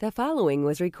The following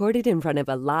was recorded in front of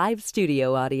a live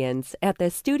studio audience at the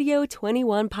Studio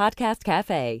 21 Podcast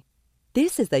Cafe.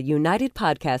 This is the United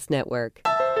Podcast Network.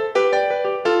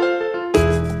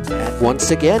 And once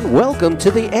again, welcome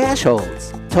to the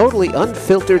Ashholes, totally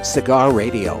unfiltered cigar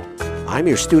radio. I'm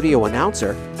your studio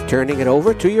announcer, turning it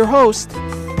over to your host,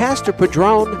 Pastor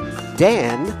Padron,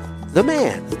 Dan the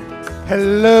Man.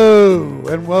 Hello,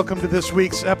 and welcome to this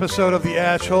week's episode of the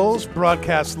Ashholes,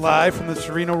 broadcast live from the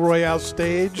Sereno Royale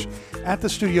stage at the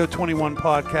Studio 21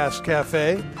 Podcast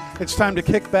Cafe. It's time to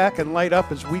kick back and light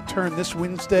up as we turn this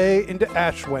Wednesday into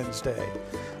Ash Wednesday.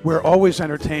 We're always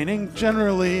entertaining,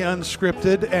 generally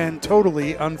unscripted, and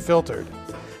totally unfiltered.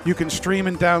 You can stream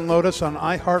and download us on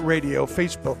iHeartRadio,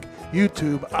 Facebook,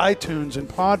 YouTube, iTunes, and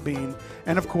Podbean,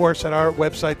 and of course at our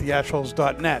website,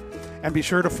 theashholes.net. And be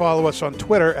sure to follow us on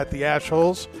Twitter at The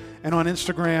Ashholes and on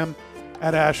Instagram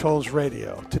at Ashholes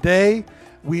Radio. Today,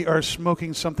 we are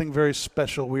smoking something very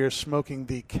special. We are smoking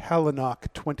the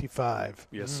Caleanoch 25.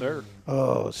 Yes, sir.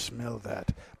 Oh, smell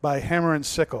that. By Hammer and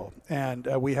Sickle. And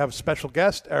we have a special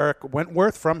guest, Erik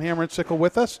Wentworth from Hammer and Sickle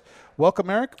with us. Welcome,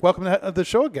 Erik. Welcome to the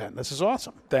show again. This is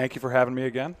awesome. Thank you for having me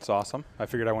again. It's awesome. I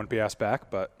figured I wouldn't be asked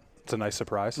back, but it's a nice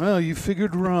surprise. Well, you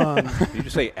figured wrong. Did you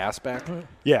just say ass back?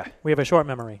 Yeah. We have a short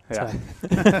memory. Yeah.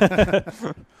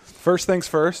 First things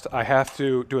first, I have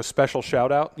to do a special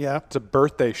shout-out. Yeah. It's a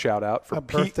birthday shout-out for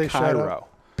Peat Cairo.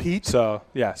 Peat? So,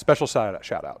 yeah, special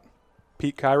shout-out.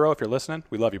 Peat Cairo, if you're listening,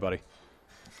 we love you, buddy.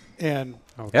 And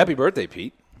Happy birthday,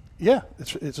 Pete. yeah,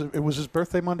 it was his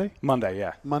birthday Monday? Monday,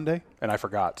 yeah. Monday? And I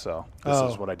forgot, so this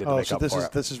is what I did to make up for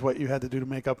it. This is what you had to do to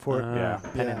make up for it? Yeah.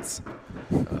 Penance.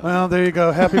 Well, there you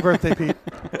go. Happy birthday, Pete.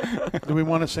 Do we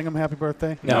want to sing him happy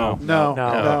birthday? No. No.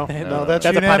 That's That's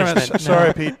a unanimous. punishment.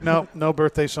 Sorry, Pete. No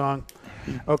birthday song.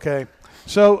 Okay.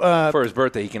 So For his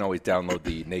birthday, he can always download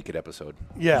the Naked episode.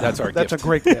 yeah, That's our That's gift. a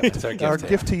great gift. That's our gift to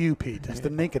gift to you, Pete, is the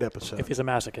Naked episode. If he's a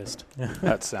masochist.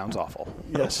 That sounds awful.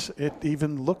 Yes, it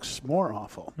even looks more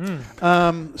awful.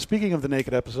 Speaking of the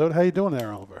Naked episode, how you doing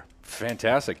there, Oliver?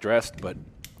 Fantastic. Dressed, but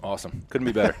awesome. Couldn't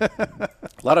be better. A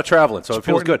lot of traveling, so it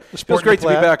feels good. It feels sporting great to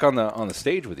be plaid. back on the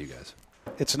stage with you guys.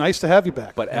 It's nice to have you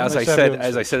back. But Nice as I to have you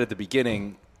said, on stage. at the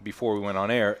beginning, before we went on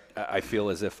air, I feel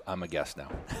as if I'm a guest now.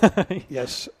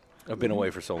 Yes. I've been away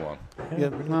for so long. Yeah,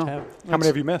 well, How many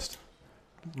have you missed?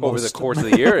 Over the course of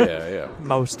the year, yeah.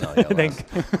 Most. No, yeah, I think.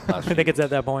 last I think it's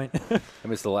at that point. I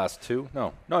missed the last two.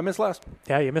 No, I missed last.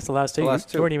 Yeah, you missed the last two. The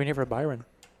last You two. weren't even here for Byron.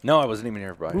 No, I wasn't even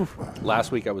here, Brian.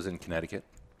 Last week I was in Connecticut.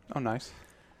 Oh, nice.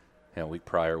 Yeah, a week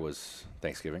prior was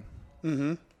Thanksgiving.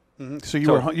 so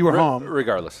you were home.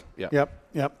 Regardless, yeah.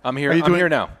 Yep. I'm here. Are you I'm here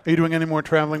now. Are you doing any more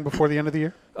traveling before the end of the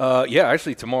year? Yeah,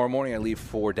 actually, tomorrow morning I leave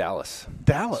for Dallas.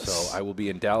 Dallas. So I will be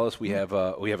in Dallas. We have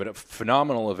a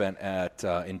phenomenal event at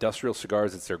Industrial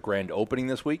Cigars. It's their grand opening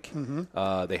this week.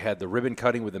 They had the ribbon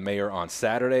cutting with the mayor on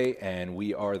Saturday, and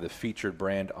we are the featured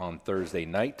brand on Thursday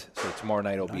night. So tomorrow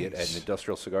night I'll be at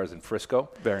Industrial Cigars in Frisco.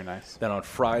 Very nice. Then on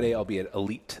Friday I'll be at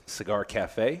Elite Cigar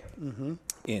Cafe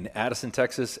in Addison,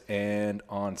 Texas, and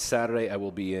on Saturday I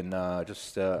will be in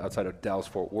just outside of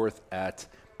Dallas-Fort Worth at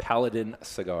Paladin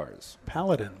Cigars.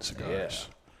 Paladin Cigars.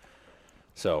 Yeah.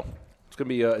 So it's gonna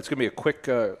be a quick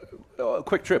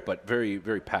trip, but very,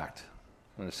 very packed.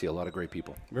 I'm gonna see a lot of great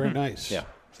people. Very nice. Yeah.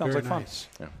 Sounds Very like fun. nice.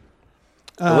 Yeah.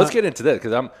 Well, let's get into this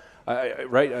because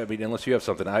right. I mean, unless you have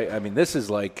something, I mean, this is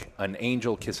like an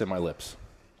angel kissing my lips.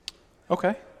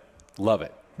 Okay. Love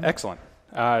it. Excellent.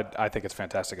 I think it's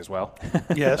fantastic as well.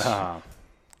 Yes.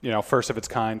 First of its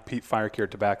kind, peat fire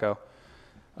cured tobacco.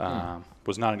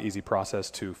 Was not an easy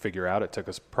process to figure out. It took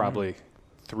us probably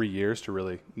 3 years to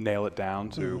really nail it down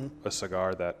to a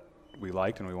cigar that we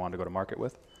liked and we wanted to go to market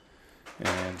with.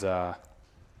 And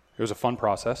it was a fun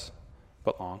process,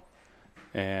 but long.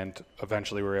 And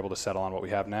eventually we were able to settle on what we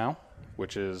have now,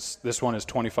 which is this one is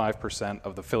 25%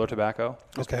 of the filler tobacco.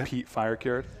 It's peat fire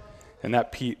cured. And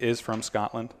that peat is from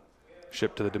Scotland,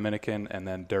 shipped to the Dominican, and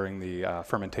then during the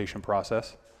fermentation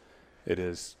process, it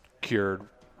is cured.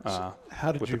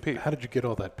 How did you get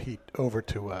all that peat over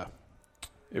to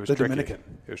It was the tricky. Dominican?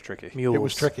 It was tricky. Mules. It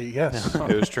was tricky, yes.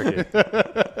 It was tricky.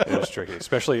 It was tricky,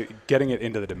 especially getting it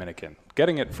into the Dominican.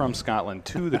 Getting it from Scotland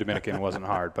to the Dominican wasn't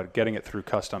hard, but getting it through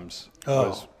customs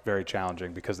was very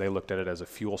challenging because they looked at it as a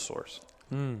fuel source.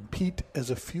 Peat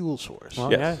as a fuel source. Well,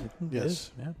 Yes. yeah, it Yes.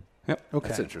 is, yeah. Yep. Okay.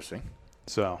 That's interesting.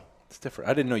 So, It's different.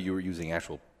 I didn't know you were using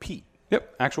actual peat.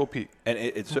 yep, actual peat. And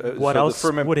it's What so else the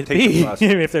would it fermentation be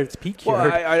process- if there's peat cured?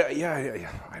 Well,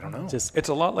 I don't know. Just It's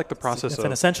a lot like the process it's of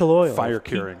an essential oil. fire Peat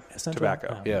curing essential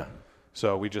tobacco. oil. Yeah.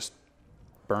 So we just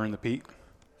burn the peat,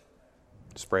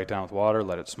 spray it down with water,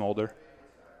 let it smolder,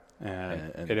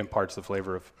 and it imparts the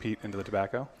flavor of peat into the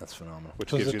tobacco. That's phenomenal. Which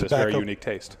So gives is you it this very tobacco- unique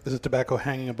taste. Is it tobacco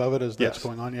hanging above it as that's Yes.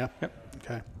 going on? Yeah. Yep.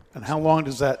 Okay. And how long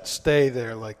does that stay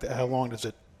there? Like, how long does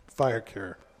it fire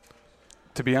cure?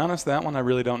 To be honest, that one I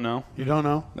really don't know. You don't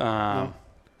know? No.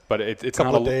 But it's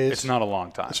Couple not of days? It's not a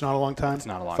long time. It's not a long time? It's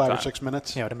not a long 5 time. or 6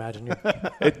 minutes? Yeah, I would imagine.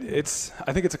 I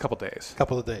think it's a couple days.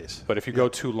 Couple of days. But if you go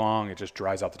too long, it just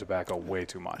dries out the tobacco way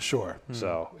too much. Sure.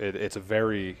 So it's a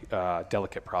very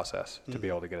delicate process to be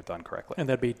able to get it done correctly. And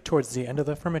that'd be towards the end of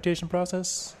the fermentation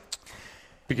process?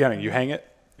 Beginning, you hang it,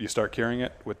 you start curing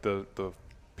it with the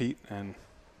peat, and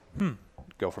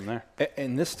go from there.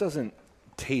 And this doesn't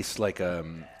taste like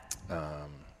an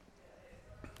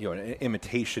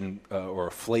imitation or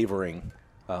a flavoring.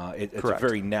 It's a Correct.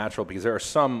 very natural, because there are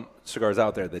some cigars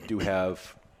out there that do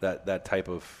have that type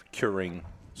of curing,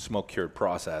 smoke cured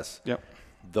process. Yep.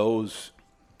 Those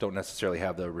don't necessarily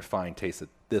have the refined taste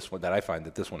that I find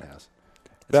that this one has.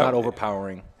 It's That- not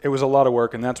overpowering. It was a lot of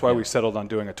work, and that's why we settled on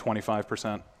doing a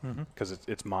 25% because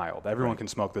it's mild. Everyone Right. can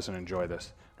smoke this and enjoy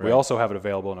this. We Right. also have it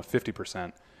available in a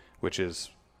 50%, which is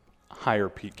higher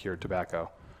peat cured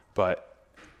tobacco, but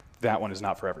that one is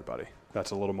not for everybody.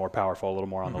 That's a little more powerful, a little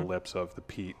more on the lips of the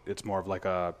peat. It's more of like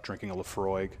drinking a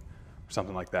Lafroig,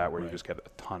 something like that, where you just get a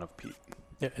ton of peat.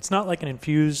 Yeah, it's not like an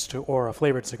infused or a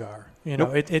flavored cigar. You know,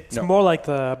 Nope. it's No. more like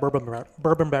the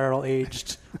bourbon barrel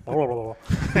aged.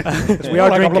 'Cause we are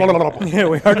drinking. Yeah,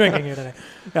 we are drinking it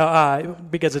today.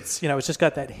 Because it's it's just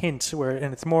got that hint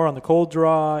and it's more on the cold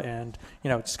draw, and it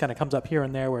just kind of comes up here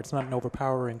and there where it's not an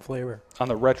overpowering flavor. On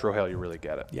the retrohale, you really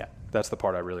get it. Yeah. That's the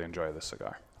part I really enjoy of this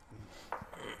cigar.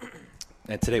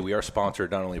 And today we are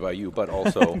sponsored not only by you, but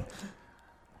also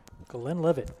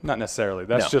Glenlivet. Not necessarily.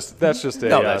 That's No. just a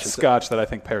No, that's just scotch that I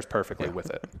think pairs perfectly with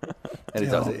it. and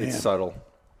Yeah, it's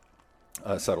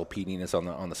man. subtle peatiness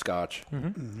on the scotch.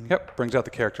 Yep, brings out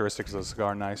the characteristics of the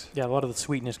cigar nice. Yeah, a lot of the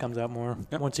sweetness comes out more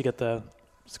once you get the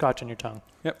scotch on your tongue.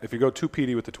 Yep, if you go too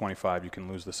peaty with the 25, you can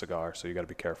lose the cigar, so you got to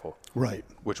be careful Right.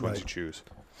 which ones Right. you choose.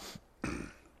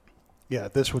 Yeah,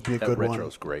 this would be a That good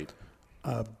retro's one. great.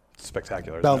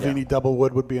 Spectacular. isn't it? Balvenie Double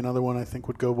Wood would be another one I think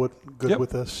would go good Yep.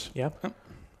 with this. Yeah.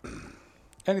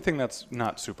 Anything that's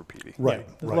not super peaty. Right.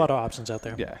 There's right. a lot of options out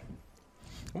there. Yeah.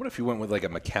 What if you went with like a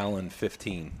Macallan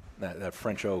 15, that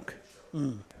French oak? A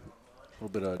little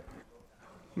bit of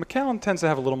Macallan tends to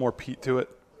have a little more peat to it.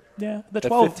 Yeah, the That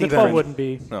 12, 15 the 12 French- wouldn't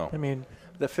be. No. I mean,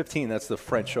 that 15. That's the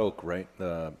French oak, right?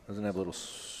 Doesn't it have a little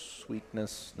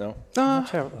sweetness? No. I'm not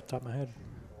sure off the top of my head.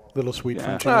 Little sweet Yeah.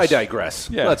 French. I digress.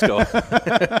 Yeah. Let's go.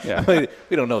 Yeah.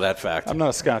 We don't know that fact. I'm not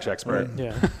a scotch expert.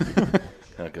 Yeah.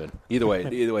 Not good. Either way,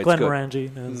 it's Glen good.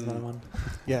 Morangi is another one.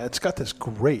 Yeah, it's got this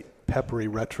great peppery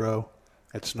retro.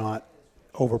 It's not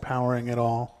overpowering at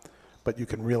all, but you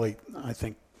can really, I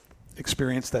think,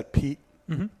 experience that peat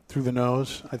through the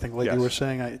nose. I think, like Yes. you were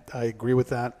saying, I agree with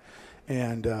that.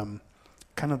 And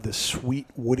kind of this sweet,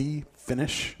 woody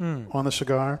finish on the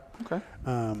cigar. Okay.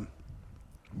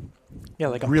 Yeah,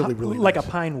 like Really, really like nice. a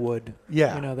pine wood.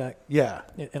 Yeah. You know that, Yeah.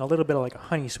 and a little bit of like a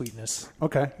honey sweetness.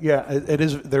 Okay. Yeah, it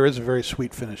is. There is a very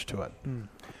sweet finish to it.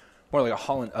 More like a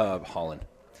honeybee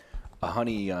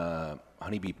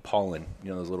pollen. You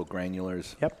know those little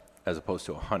granulars. Yep. As opposed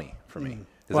to a honey for me.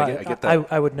 'Cause Well, I get that.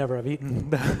 I would never have eaten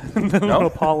the little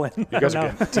pollen. You guys No.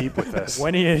 are getting deep with this.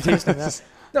 When are you tasting that?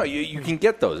 No, you can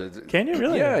get those. Can you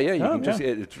really? Yeah, yeah. You Oh, can just.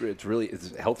 okay.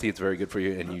 It's healthy. It's very good for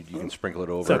you, and you can sprinkle it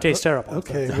over. So it tastes terrible.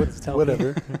 Okay, That's telling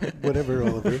me. whatever,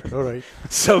 Oliver. All right.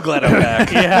 So glad I'm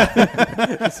back. Yeah.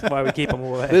 That's why we keep them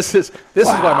away. This is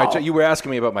why you were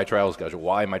asking me about my travel schedule.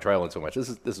 Why am I traveling so much? This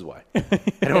is why. I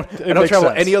don't makes travel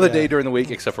sense. any other Yeah. day during the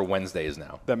week except for Wednesdays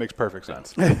now. That makes perfect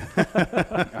sense.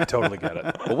 I totally get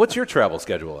it. But what's your travel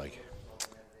schedule like? 'Cause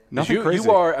Nothing crazy.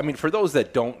 You are. I mean, for those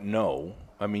that don't know,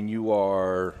 I mean, you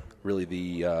are really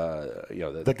the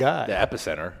The guy. the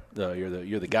epicenter.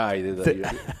 You're the guy. You're love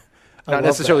not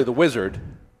necessarily the wizard.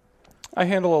 I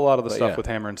handle a lot of the But stuff yeah. with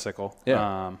hammer and sickle.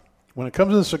 Yeah. When it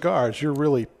comes to the cigars, you're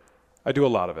really I do a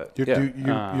lot of it,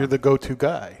 you're the go-to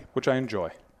guy. which I enjoy.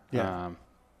 Yeah.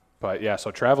 But yeah, so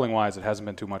traveling-wise, it hasn't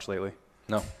been too much lately.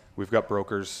 No. We've got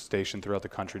brokers stationed throughout the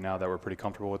country now that we're pretty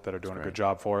comfortable with that are doing a good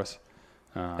job for us.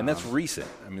 And that's recent.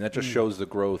 I mean, that just shows the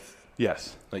growth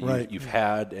Yes. that Right. you've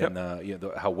had and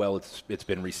how well it's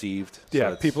been received. So Yeah,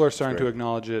 it's- people are starting it's to great.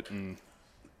 acknowledge it, and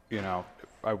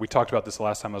we talked about this the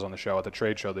last time I was on the show at the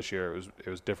trade show this year. It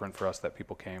was different for us that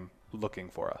people came looking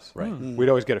for us. Right. We'd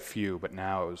always get a few, but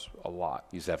now it was a lot.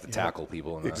 You used to have to tackle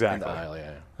people in the Exactly. aisle.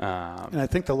 Yeah. And I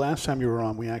think the last time you were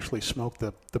on, we actually smoked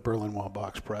the Berlin Wall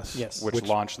box press. Yes. Which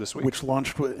launched this week. Which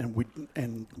launched, and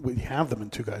we have them in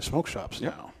Two Guys Smoke Shops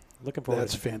Yep. now. Looking forward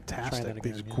That's to trying that fantastic. again,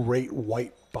 These yeah. great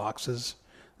white boxes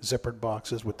zippered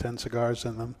boxes with 10 cigars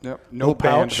in them. Yep. No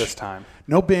band pouch. this time.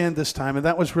 No band this time, and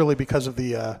that was really because of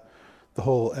the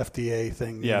whole FDA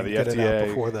thing. Yeah, You the get FDA. it out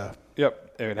before the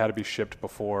Yep. It had to be shipped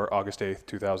before August 8th,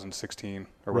 2016,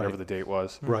 or whatever Right. the date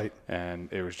was. right.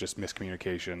 And it was just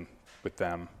miscommunication with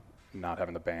them not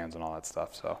having the bands and all that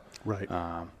stuff. So, Right.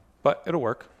 but it'll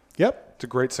work. Yep. It's a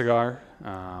great cigar,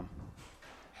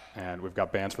 and we've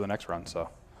got bands for the next run. So,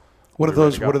 What are we're ready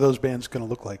those? to go. What are those bands going to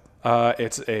look like?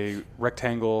 It's a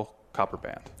rectangle copper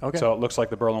band. Okay. So it looks like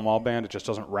the Berlin Wall band. It just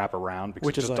doesn't wrap around because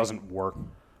Which it is just like- doesn't work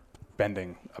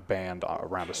bending a band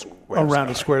around a square. Around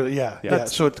a cigar. square. Yeah. Yeah. Yeah.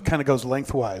 So it kind of goes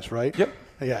lengthwise, right? Yep.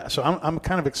 Yeah. So I'm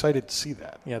kind of excited to see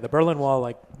that. Yeah, the Berlin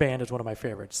Wall band is one of my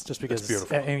favorites, just because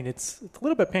beautiful. I mean it's a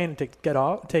little bit pain to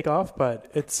take off, but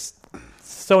it's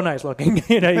so nice looking.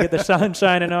 You get the sun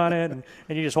shining on it, and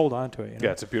you just hold on to it.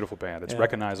 Yeah, it's a beautiful band. It's Yeah.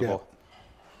 recognizable.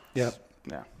 Yeah.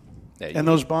 Yeah. And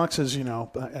those boxes,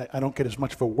 I don't get as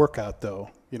much of a workout though.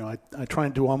 I try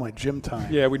and do all my gym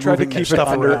time. Yeah, we tried to moving keep it stuff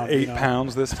under around, 8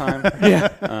 pounds this time. yeah,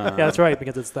 that's right,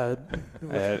 because it's the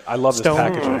I love this stone.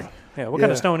 packaging. Yeah, what kind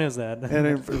Yeah. of stone is that?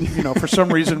 And for some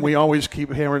reason we always keep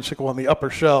Hammer and Sickle on the upper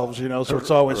shelves. So it's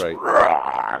always Right.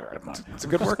 It's a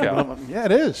good workout. Yeah,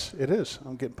 it is. It is.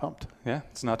 I'm getting pumped. Yeah,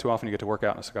 it's not too often you get to work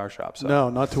out in a cigar shop. So No,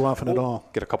 not too often at all.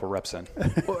 get a couple reps in.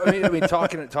 Well, I mean,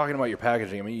 talking about your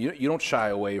packaging. I mean, you don't shy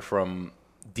away from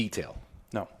detail,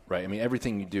 No. right? I mean,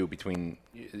 everything you do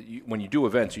when you do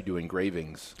events, you do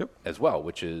engravings Yep. as well,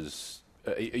 which is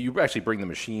you actually bring the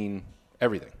machine,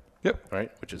 everything, Yep.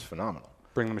 right? Which is phenomenal.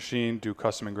 Bring the machine, do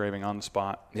custom engraving on the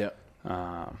spot, Yeah.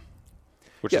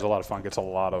 which is a lot of fun. Gets a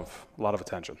lot of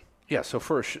attention. Yeah, so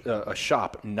for a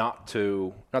shop not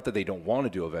that they don't want to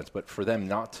do events, but for them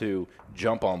not to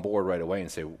jump on board right away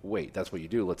and say, "Wait, that's what you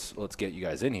do. Let's get you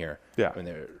guys in here." Yeah. I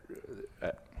mean,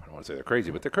 I don't want to say they're crazy,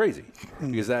 but they're crazy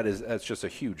because that's just a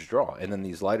huge draw. And then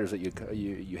these lighters that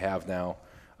you have now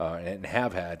and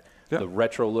have had, Yeah. the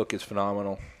retro look is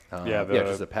phenomenal. Yeah,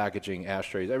 just the packaging,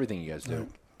 ashtrays, everything you guys do.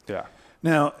 Yeah.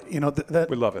 Now, that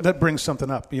We love it. That brings something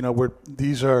up.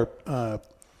 These are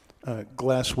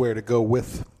glassware to go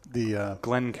with the.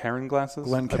 Glencairn glasses.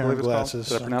 Glencairn I believe it's called. glasses.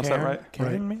 Did I pronounce that right?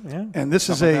 Karen, me? Yeah. And this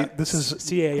is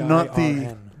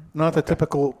C-A-I-R-N. not the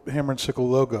typical Hammer and Sickle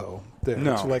logo. There,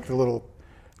 No. it's like the little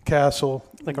castle,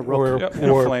 Like a rook. Yep, and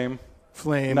a flame.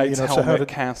 Flame. Knight's so helmet, how did,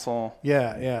 castle.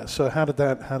 yeah. So how did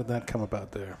that come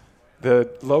about there?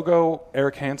 The logo,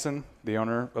 Erik Hansen, the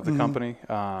owner of the company,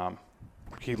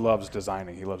 he loves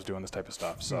designing. He loves doing this type of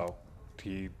stuff. So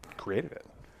he created it.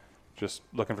 Just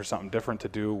looking for something different to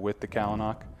do with the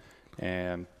Caleanoch.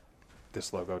 And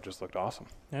this logo just looked awesome.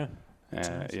 Yeah.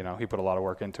 And, he put a lot of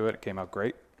work into it. It came out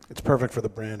great. It's perfect for the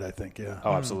brand, I think. Yeah.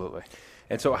 Oh, absolutely.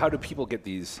 And so, how do people get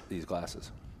these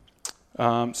glasses?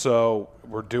 So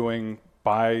we're doing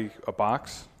buy a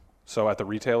box. So at the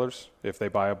retailers, if they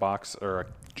buy a box or a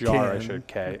jar,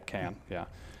 can,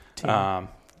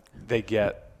 they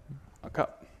get a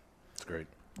cup. That's great.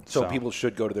 So So- people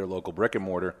should go to their local brick and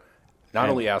mortar, not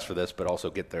only ask for this, but also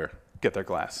get their Get their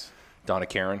glass. Donna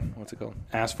Karen. What's it called?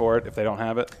 Ask for it. If they don't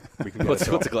have it, we can get What's it.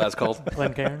 to the them. glass called?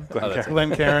 Glencairn.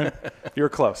 Glenn Karen, You're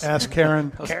close. ask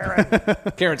Karen.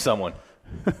 Karen someone.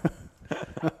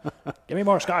 Give me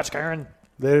more scotch, Karen.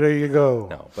 There you go.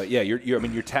 No, but yeah,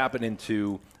 you're tapping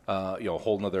into a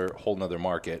whole nother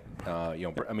market.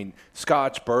 I mean,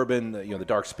 Scotch, bourbon, the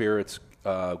dark spirits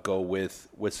go with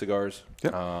cigars.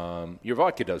 Yep. Your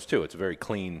vodka does too. It's a very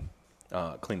clean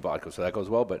vodka, so that goes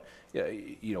well. But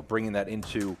bringing that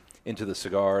into the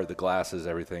cigar, the glasses,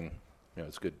 everything.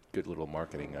 It's good little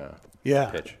marketing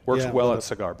pitch. Works Yeah, well well, at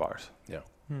cigar bars. Yeah.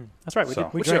 That's right. We So-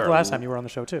 we Which drank are- last time you were on the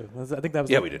show too. I think that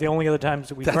was we did. the only other times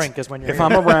that we drink is when you're If here.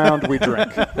 I'm around, we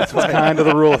drink. That's kind of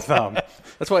the rule of thumb.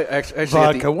 That's why actually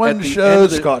Vodka at one the show, end of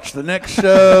the- Scotch the next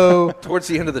show. Towards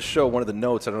the end of the show, one of the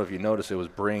notes, I don't know if you noticed, it was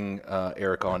bring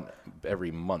Erik on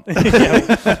every month.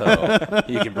 So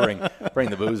you can bring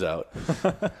the booze out.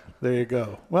 There you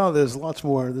go. Well, there's lots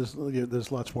more.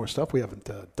 There's lots more stuff we haven't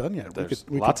done yet. There's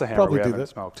we lots could of hammer probably we do haven't that.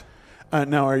 smoked.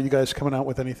 Now, are you guys coming out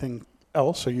with anything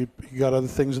else? Are you got other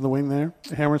things in the wing there,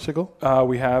 Hammer and Sickle?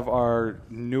 We have our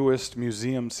newest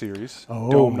museum series. Oh.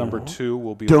 Dome number 2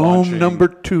 will be Dome launching number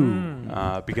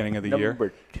 2. beginning of the year.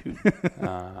 Number 2.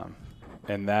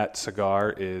 And that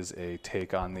cigar is a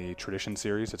take on the Tradition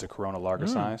series. It's a Corona lager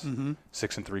size,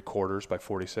 6 3/4 by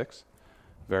 46.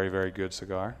 Very, very good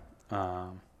cigar.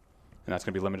 And that's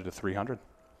going to be limited to 300.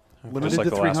 Limited Just like to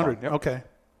the last 300. one. Yep. Okay.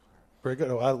 Very good.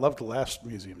 Oh, I loved the last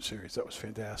museum series. That was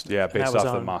fantastic. Yeah, That based was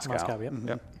off the on Moscow. yep.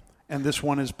 Yep. And this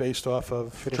one is based off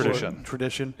of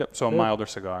Tradition. Yep. So a milder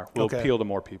cigar will appeal to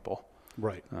more people.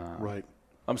 Right. Right.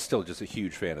 I'm still just a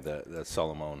huge fan of the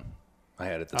Solomon I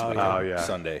had it this yeah.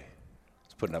 Sunday.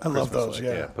 It's putting up I Christmas love those,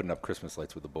 lights. yeah. Putting up Christmas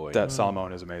lights with the boys. That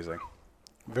Salamone is amazing.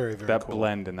 Very, very That cool.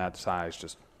 blend and that size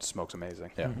just smokes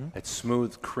amazing. Yeah, it's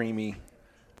smooth, creamy,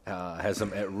 has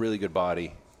a really good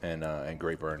body and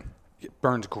great burn. It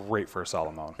burns great for a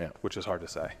Salamone, Yeah. which is hard to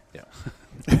say. Yeah.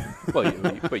 Well,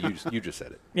 but you just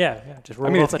said it. Yeah, just roll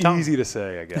I mean, off it's the tongue. easy to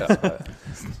say, I guess. But.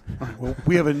 Well,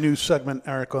 we have a new segment,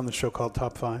 Eric, on the show called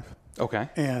Top 5. Okay.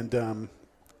 And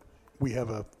we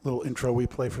have a little intro we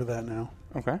play for that now.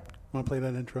 Okay. Want to play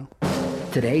that intro?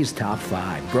 Today's Top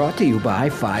 5 brought to you by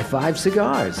 55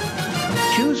 Cigars.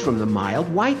 Choose from the mild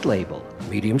white label,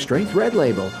 medium strength red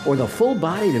label, or the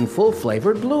full-bodied and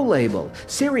full-flavored blue label.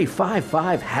 Siri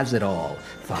 55 has it all.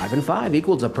 5 and 5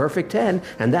 equals a perfect 10,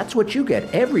 and that's what you get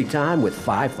every time with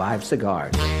 55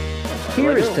 Cigars.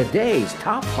 Here is today's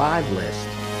Top 5 list.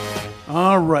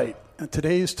 All right.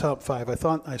 Today's Top 5.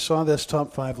 I saw this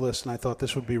Top 5 list, and I thought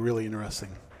this would be really interesting,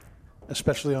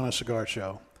 especially on a cigar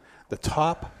show. The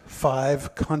top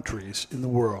 5 countries in the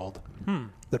world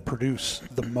that produce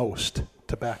the most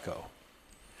tobacco.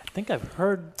 I think I've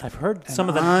heard some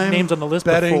of the names on the list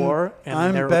before, and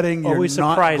I'm they're betting you're always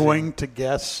not surprising. going to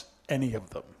guess any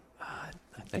of them.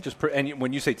 And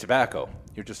when you say tobacco,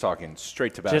 you're just talking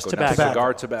straight tobacco, Just not tobacco.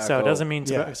 cigar tobacco. So it doesn't mean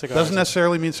Yeah, cigars. doesn't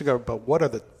necessarily mean cigar, but what are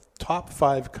the top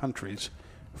 5 countries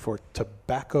for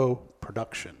tobacco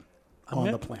production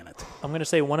on the planet? I'm going to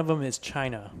say one of them is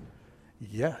China,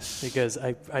 Yes. because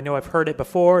I know I've heard it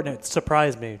before, and it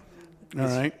surprised me. All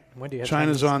right. When do you have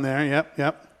China's Chinese? on there.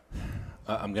 Yep.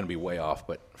 I'm going to be way off,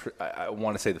 but I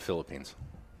want to say the Philippines.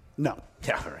 No.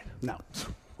 Yeah, all right. No.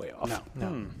 Way off.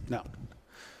 No.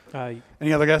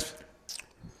 Any other guess?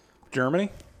 Germany?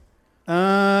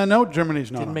 No,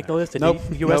 Germany's not didn't on make there. the list. Did Nope.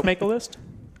 the U.S. Nope. make the list?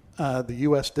 The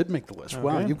U.S. did make the list.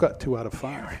 Wow, Okay. you've got 2 out of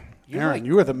 5. You're Aaron, like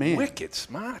you are the man. Wicked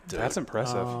smart, dude. That's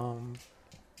impressive.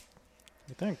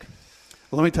 You think?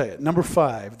 Well, let me tell you, number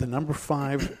 5, the number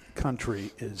 5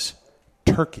 country is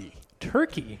Turkey.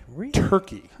 Turkey, really?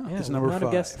 Turkey Yeah, is would number not have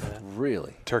 5. guessed that.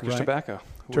 Really? Turkish Right. tobacco. Who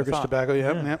would've Turkish thought? tobacco,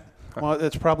 Yeah. yep. Well,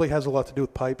 it probably has a lot to do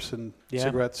with pipes and Yeah.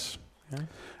 cigarettes.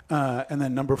 Yeah. And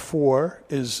then number 4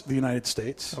 is the United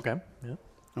States. Okay. Yeah.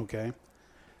 Okay.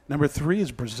 Number 3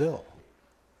 is Brazil.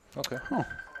 Okay.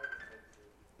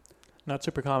 Not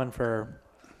super common for.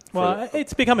 Well,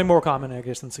 it's becoming more common, I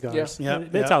guess, than cigars. Yeah.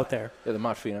 It's Yeah. out there. Yeah, the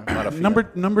Matfina. Number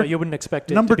But you wouldn't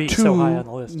expect it number to be 2, so high on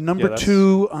the list. Number Yeah, that's-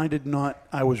 2,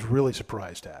 I was really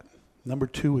surprised at. Number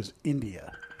 2 is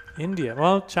India. India.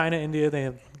 Well, China, India, they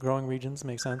have growing regions.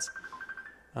 Makes sense.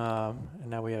 And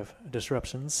now we have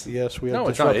disruptions. Yes, we have No,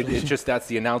 it's not. disruptions. It's just that's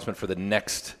the announcement for the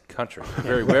next country.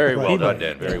 Very, very well done,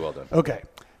 Dan. Very well done. Okay.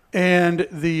 And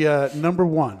the number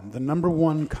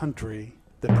one country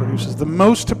that produces the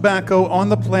most tobacco on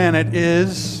the planet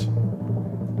is,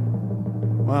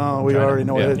 well, we China. already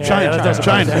know what it is. Yeah, China. that doesn't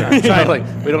China. China. Like,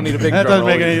 we don't need a big That drum doesn't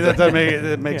make roll. any. That doesn't make.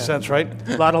 It makes Yeah. sense, right?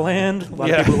 A lot of land, a lot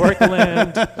Yeah. of people who work the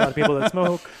land, a lot of people that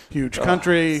smoke. Huge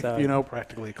country. so-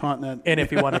 Practically a continent. And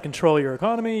if you want to control your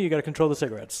economy, you got to control the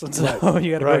cigarettes. So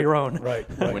you got to grow your own. Right.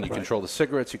 When you control the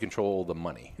cigarettes, you control the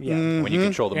money. Yeah. When you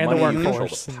control the And the money, you control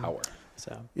workforce. the power.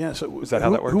 So Yeah. So Is that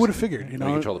how that works? Who would have figured? You know,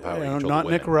 control the power, you control the not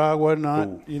women. Nicaragua,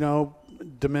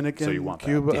 not Dominican, So you want that.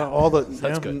 Cuba, Yeah. all the.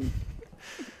 That's good.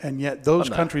 And yet, those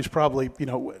I'm not- countries probably,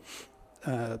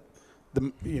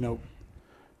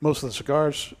 most of the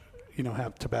cigars,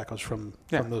 have tobaccos from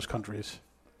those countries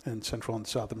in Central and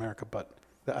South America. But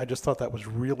I just thought that was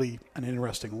really an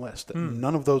interesting list. That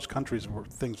None of those countries were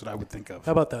things that I would think of.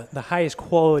 how about the highest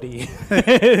quality?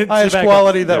 Highest tobacco?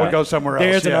 quality that Yeah. would go somewhere else.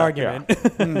 There's an yeah.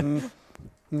 argument.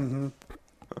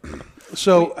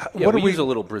 So, Yeah, what we do we? use a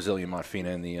little Brazilian Matfina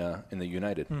in the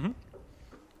United.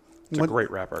 It's a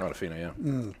great wrapper. Matfina, yeah.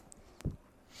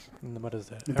 And what is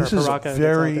that? This is a Arapiraca that's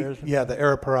very out there? the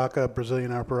Arapiraca,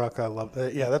 Brazilian Arapiraca. I love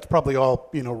that. Yeah, that's probably all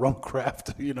rum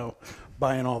craft.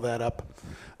 Buying all that up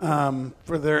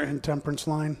for their intemperance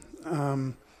line.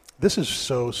 This is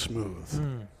so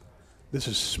smooth. This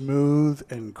is smooth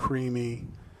and creamy.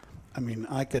 I mean,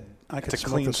 I could It's a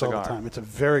smoke clean this all the cigar. time. It's a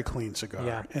very clean cigar,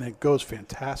 Yeah. and it goes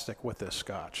fantastic with this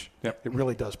Scotch. Yep. It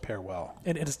really does pair well.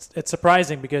 And it's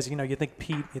surprising because you think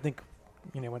peat,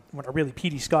 when a really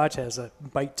peaty Scotch has a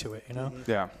bite to it,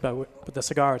 Yeah. But with the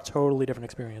cigar, it's a totally different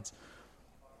experience.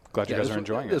 Glad you guys are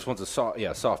enjoying it. This one's a soft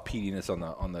peatiness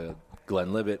on the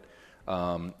Glenlivet.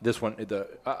 This one,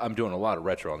 I'm doing a lot of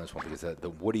retro on this one because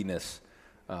the woodiness,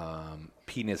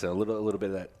 peatiness, and a little bit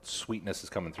of that sweetness is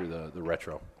coming through the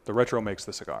retro. The retro makes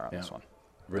the cigar on Yeah. this one.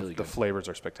 Really The good. flavors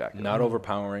are spectacular. Not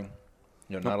overpowering.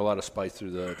 Not a lot of spice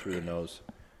through the nose.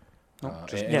 Not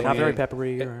very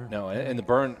peppery. No, and the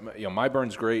burn. My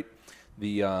burn's great.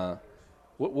 The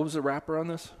What was the wrapper on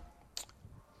this?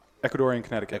 Ecuadorian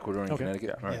Connecticut. Connecticut.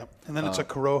 Yeah. All right. Yeah. And then it's a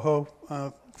Corojo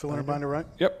filler and binder, right?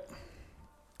 Yep.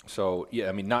 So yeah,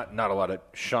 I mean, not a lot of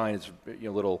shine. It's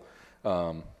little,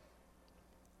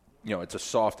 it's a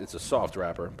soft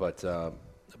wrapper,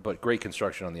 but great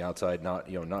construction on the outside. Not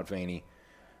veiny.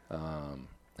 And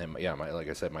yeah, like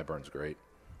I said, my burn's great.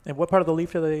 And what part of the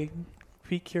leaf are they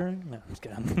peat curing? No, I'm just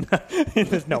kidding.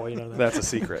 There's no way you know that. That's a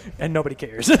secret. And nobody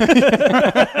cares.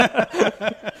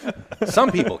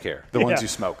 Some people care. The ones you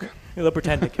smoke. They'll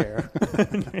pretend to care.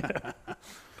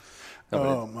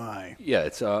 My. Yeah,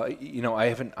 it's I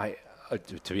haven't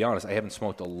to be honest, I haven't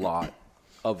smoked a lot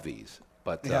of these,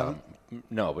 but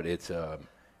no, but it's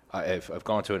I've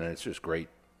gone to it and it's just great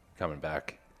coming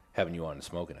back, having you on and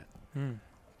smoking it.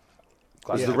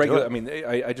 The regular. I mean,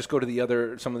 I just go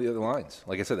to some of the other lines.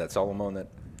 Like I said, that Solomon that.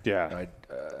 Yeah.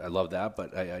 I love that,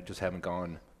 but I just haven't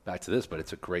gone back to this. But it's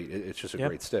just a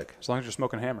great stick. As long as you're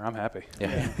smoking hammer, I'm happy.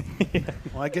 Yeah.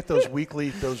 Well, I get those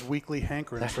weekly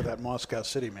hankerings for that Moscow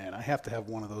City, man. I have to have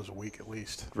one of those a week at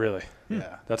least. Really?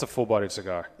 Yeah. That's a full-bodied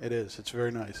cigar. It is. It's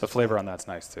very nice. The flavor on that's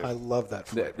nice, too. I love that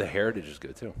flavor. The Heritage is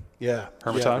good too. Yeah.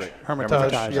 Hermitage? Yeah.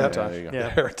 Hermitage. Yeah. Yeah, there you go. Yeah.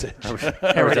 Heritage.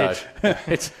 Heritage.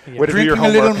 It's Way to do your Drinking a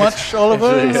little homework. much,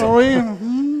 Oliver? Are we?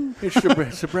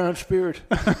 it's a brown spirit.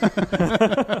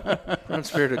 Brown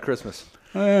spirit at Christmas.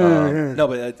 No,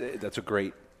 but that's a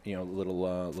great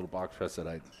little box press that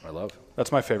I love.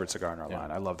 That's my favorite cigar in our line.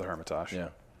 I love the Hermitage. Yeah.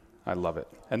 I love it.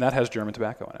 And that has German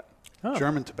tobacco in it. Oh.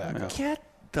 German tobacco. Get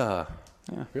Yeah.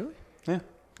 really? Yeah.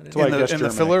 That's why I guess In the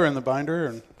Germany. filler and the binder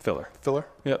and Filler. filler?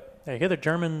 Yep. I hear the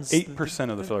Germans 8%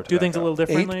 of the filler do things a tobacco. little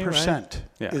differently. 8% Right?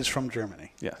 Yeah. is from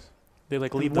Germany. Yes. They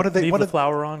leave What do they- leave what the do-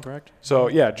 flour on, correct? So,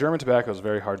 yeah, German tobacco is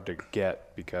very hard to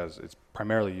get because it's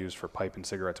primarily used for pipe and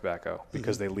cigarette tobacco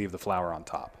because they leave the flour on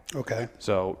top. Okay.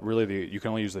 So, really, you can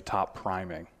only use the top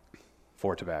priming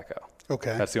for tobacco.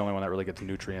 Okay. That's the only one that really gets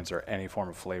nutrients or any form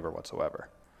of flavor whatsoever.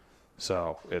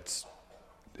 So, it's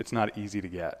not easy to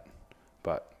get,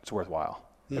 but it's worthwhile.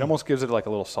 It almost gives it like a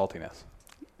little saltiness.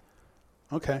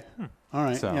 Okay. All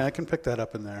right. So- Yeah, I can pick that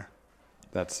up in there.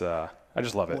 That's I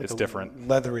just love it. Like It's a different.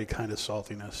 Leathery kind of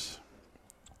saltiness.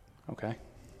 Okay.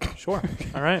 Sure.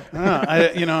 All right.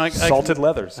 I Salted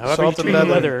leathers. However you Salted treat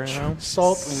leather. leather.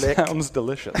 Salt lick. Sounds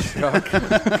delicious.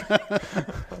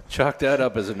 Chalk that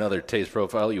up as another taste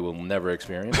profile you will never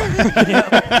experience.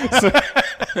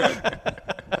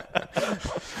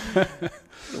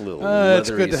 It's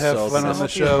good to have fun on the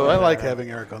show. I like having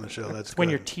Eric on the show. That's When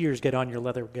good. your tears get on your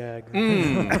leather gag.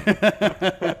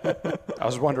 I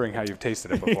was wondering how you've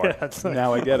tasted it before. that's like-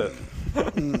 Now I get it.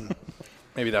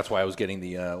 Maybe that's why I was getting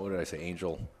the what did I say?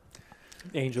 Angel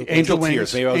Angel. Angel wings.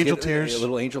 tears. Maybe I was Angel getting tears. a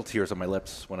little angel tears on my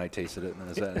lips when I tasted it.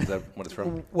 Is that what it's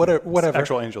from? Whatever.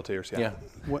 Actual angel tears, yeah.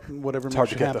 Yeah. Whatever It's hard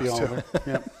makes to you get happy, those, too. Oliver.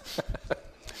 Yep.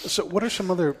 So what are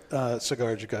some other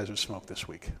cigars you guys have smoked this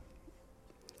week?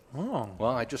 Oh.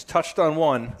 Well, I just touched on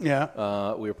one.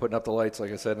 Yeah. We were putting up the lights,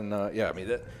 like I said, and yeah, I mean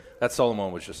that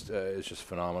Solomon was just is just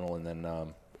phenomenal. And then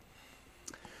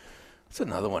what's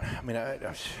another one? I mean,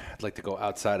 I'd like to go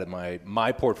outside of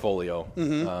my portfolio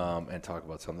and talk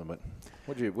about something. But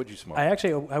what'd you smoke?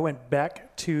 I went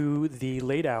back to the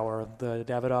late hour, the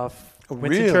Davidoff Winston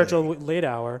Really? Churchill late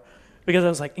hour, because I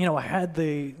was like, I had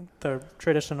the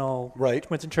traditional Right.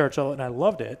 Winston Churchill, and I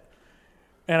loved it.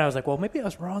 And I was like, well, maybe I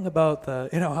was wrong about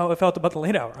how I felt about the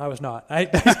late hour. I was not. I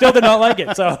still did not like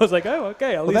it. So I was like, oh,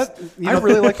 okay. At least I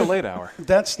really like the late hour.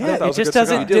 That's yeah, that it was a just good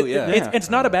doesn't. cigar. You do, yeah. It's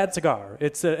not a bad cigar.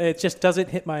 It just doesn't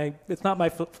hit my. It's not my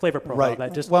flavor profile. right.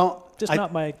 That just I,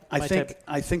 not my. I my think type.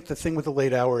 I think the thing with the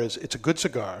late hour is it's a good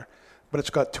cigar, but it's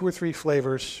got 2 or 3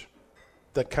 flavors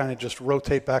that kind of just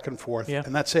rotate back and forth, Yeah.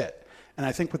 and that's it. And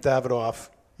I think with Davidoff,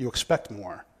 you expect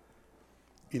more.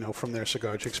 From their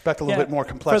cigars, you expect a little Yeah, bit more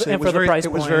complexity. for the price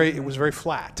it was point. very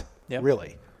flat. Yep.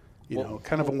 Really,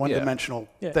 kind of a yeah. one-dimensional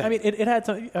Yeah, thing. I mean, it had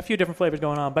a few different flavors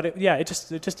going on, but it just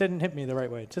didn't hit me the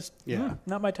right way. Just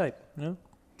not my type. Yeah,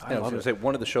 I was going to say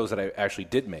one of the shows that I actually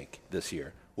did make this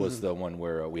year was the one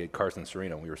where we had Carson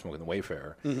Sereno. We were smoking the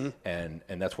Wayfarer, and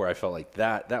that's where I felt like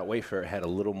that Wayfarer had a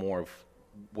little more of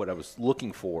what I was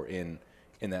looking for in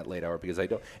that late hour, because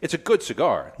it's a good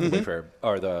cigar, the Wayfarer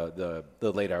or the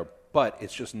late hour, but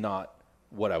it's just not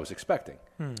what I was expecting.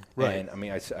 Right. And I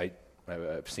mean,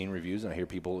 I've seen reviews and I hear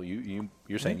people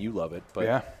you're saying you love it, but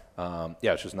Yeah.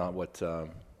 it's just not what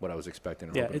I was expecting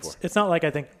and Yeah, hoping for. it's not like I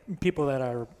think people that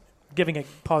are giving it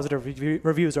positive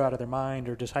reviews are out of their mind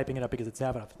or just hyping it up because it's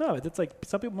Davidoff. No, it's like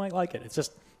some people might like it. It's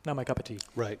just not my cup of tea.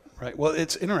 Right. Well,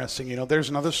 it's interesting. There's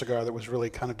another cigar that was really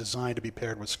kind of designed to be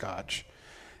paired with Scotch,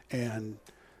 and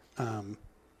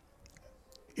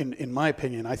in my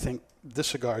opinion, I think this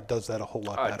cigar does that a whole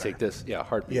lot better. I'd take this,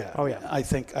 heartbeat. Yeah. Oh, yeah. I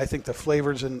think the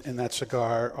flavors in that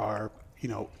cigar are,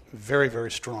 very,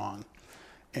 very strong.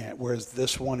 And whereas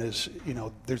this one is,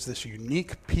 there's this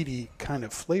unique peaty kind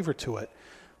of flavor to it,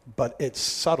 but it's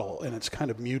subtle and it's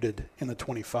kind of muted in the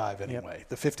 25 anyway. Yep.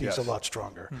 The 50 is a lot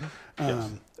stronger.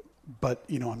 But,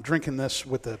 I'm drinking this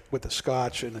with the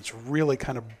Scotch, and it's really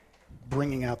kind of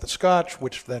bringing out the Scotch,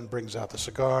 which then brings out the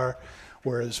cigar.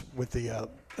 Whereas with the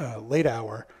late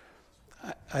hour,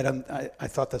 I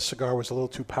thought the cigar was a little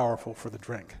too powerful for the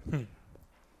drink.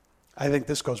 I think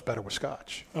this goes better with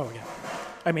Scotch. Oh, yeah.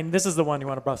 I mean, this is the one you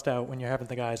want to bust out when you're having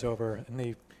the guys over,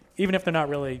 and even if they're not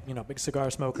really, big cigar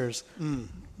smokers,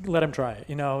 let them try it.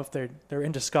 If they're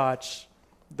into Scotch,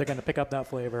 they're going to pick up that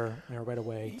flavor, right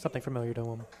away. Something familiar to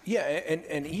them. Yeah,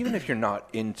 and even if you're not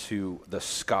into the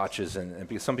Scotches, and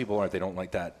because some people aren't, they don't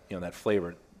like that, that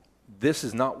flavor. This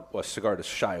is not a cigar to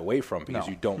shy away from because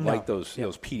you don't like those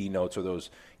peaty notes or those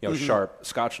sharp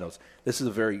Scotch notes. This is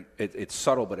it's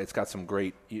subtle, but it's got some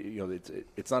great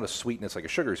it's not a sweetness like a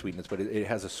sugary sweetness, but it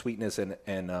has a sweetness and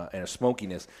a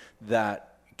smokiness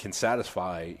that can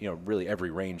satisfy really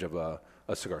every range of a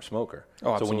cigar smoker.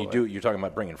 Oh, so when absolutely. you're talking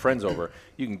about bringing friends over,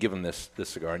 you can give them this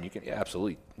cigar, and you can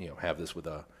absolutely have this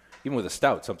even with a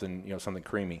stout, something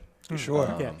creamy.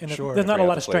 Sure. Yeah, and sure. there's not a Bring out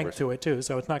lot the of strength flavors. to it, too,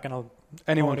 so it's not going to...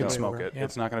 Anyone can smoke it. Yeah.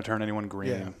 It's not going to turn anyone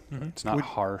green. Yeah. It's not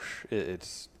harsh.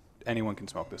 It's anyone can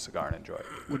smoke this cigar and enjoy it.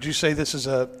 Would you say this is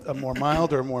a more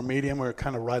mild or a more medium, or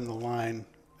kind of riding the line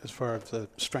as far as the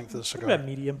strength of the cigar? About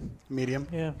medium. Medium?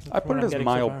 Yeah. I put it as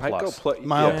mild plus.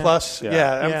 Mild plus?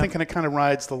 Yeah. I'm thinking it kind of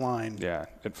rides the line. Yeah,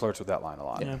 it flirts with that line a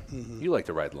lot. Yeah. You like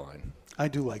to ride the line. I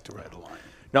do like to ride the line.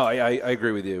 No, I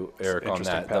agree with you, Eric, on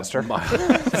Interesting, that. Pastor.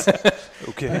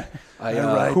 Okay. I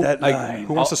ride that line.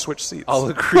 Who wants to switch seats? I'll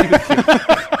agree with you.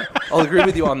 I'll agree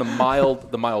with you on the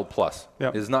mild plus.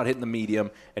 Yep. It's not hitting the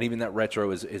medium, and even that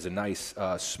retro is a nice,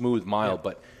 smooth mild.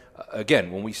 But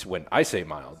again, when I say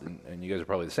mild, and you guys are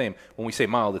probably the same, when we say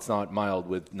mild, it's not mild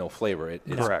with no flavor. It's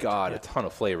Correct. got a ton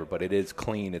of flavor, but it is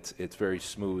clean. It's very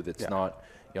smooth. It's not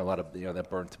a lot of that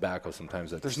burnt tobacco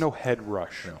sometimes. There's no head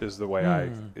rush. Is the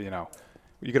way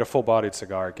you get a full-bodied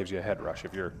cigar, it gives you a head rush.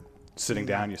 If you're sitting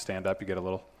down, you stand up, you get a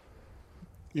little.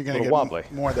 You're going to get wobbly.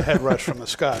 more of the head rush from the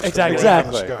Scotch. Exactly.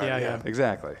 From the cigar. Yeah.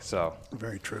 Exactly. So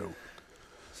Very true.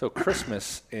 So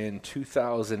Christmas in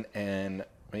 2000 and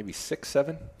maybe 6,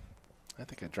 7, I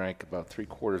think I drank about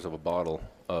 3/4 of a bottle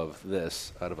of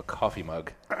this out of a coffee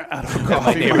mug. Out of a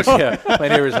coffee mug. My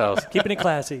neighbor's house. Keeping it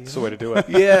classy. that's the way to do it.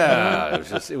 Yeah,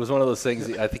 it was one of those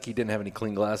things. I think he didn't have any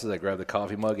clean glasses. I grabbed the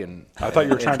coffee mug and I thought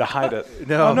you were trying to hide it.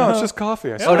 No. Oh, no, it's just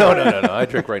coffee. Oh no! I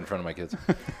drink right in front of my kids,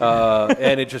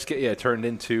 and it just turned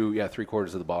into 3/4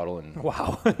 of the bottle, and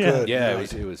Wow. Good.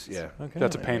 it was Okay.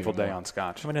 That's a painful day on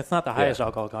Scotch. I mean, it's not the highest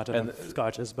alcohol content of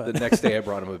scotches, but the next day I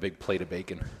brought him a big plate of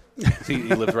bacon. See,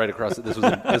 he lived right across. This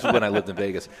was when I lived in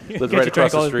Vegas. Lived right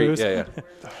across the street. Yeah.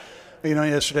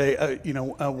 Yesterday,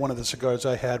 one of the cigars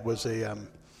I had was a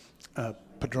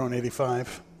Padron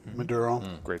 85 Maduro.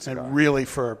 Great cigar. And really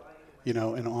for, in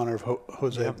honor of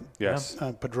Jose Yes.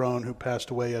 Padron, who passed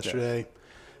away yesterday.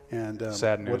 And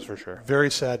Sad news for sure.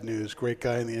 Very sad news. Great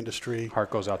guy in the industry.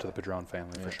 Heart goes out to the Padron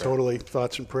family for sure. Totally.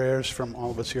 Thoughts and prayers from all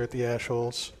of us here at the Ash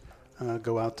Holes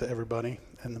go out to everybody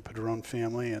in the Padron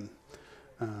family, and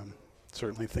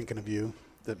certainly thinking of you.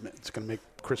 That it's going to make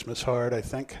Christmas hard, I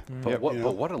think. But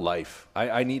what a life!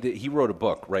 I need to. He wrote a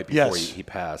book right before he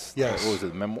passed. Yes. What was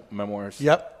it? Memoirs.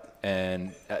 Yep.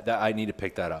 And I need to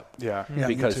pick that up. Yeah. Yeah,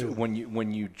 me because too. when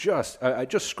you I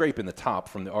just scrape in the top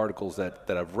from the articles that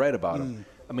I've read about him.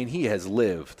 I mean, he has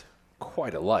lived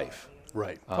quite a life.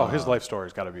 Right. His life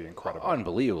story's got to be incredible.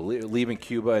 Unbelievable. Leaving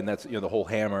Cuba, and that's the whole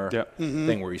hammer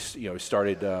thing where he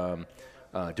started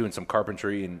doing some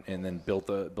carpentry and then built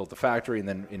the factory, and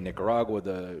then in Nicaragua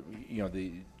the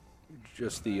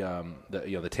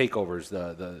takeovers,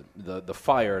 the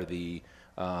fire, the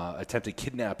attempted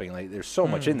kidnapping. Like there's so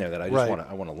much in there that I just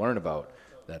want to learn about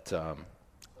that.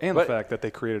 And the fact that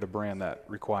they created a brand that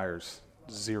requires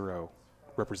zero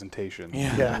representation.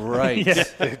 Yeah. Right. Yeah.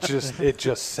 It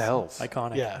just sells.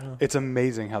 iconic. Yeah. It's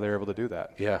amazing how they're able to do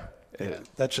that. Yeah. Yeah,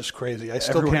 that's just crazy. I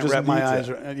still Everyone can't just wrap my needs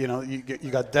eyes. You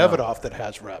got Davidoff that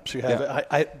has reps. You have.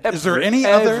 Yeah. Is there any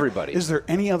other? Everybody. Is there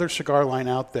any other cigar line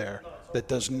out there that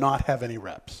does not have any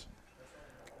reps?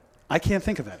 I can't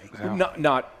think of any.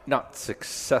 No. Not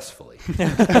successfully.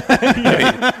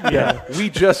 Yeah. We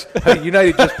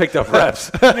United just picked up reps,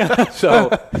 so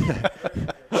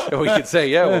we could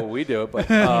say, we do it. But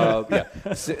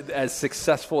as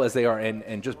successful as they are,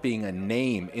 and just being a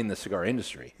name in the cigar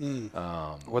industry,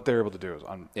 What they're able to do is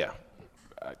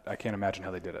I can't imagine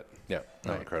how they did it. Yeah,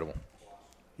 incredible.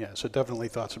 Yeah, so definitely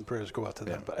thoughts and prayers go out to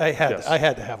them. But I had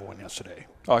to have one yesterday.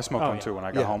 Oh, I smoked one too when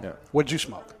I got home. Yeah. What did you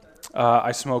smoke?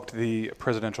 I smoked the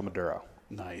Presidential Maduro.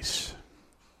 Nice.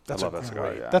 I love that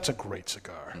cigar. Yeah. That's a great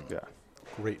cigar. Yeah.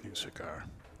 Great new cigar.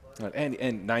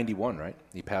 And 91, right?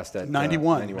 He passed that.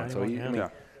 91. 91. So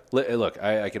look,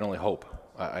 I can only hope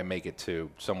I make it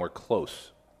to somewhere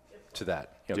close to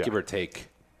that. Give or take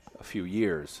a few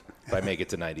years, if I make it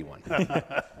to 91.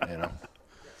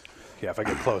 Yeah, if I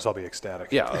get close, I'll be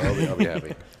ecstatic. Yeah, I'll be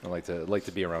happy. I like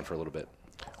to be around for a little bit.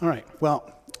 All right.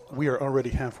 Well, we are already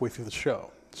halfway through the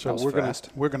show. So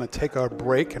we're gonna take our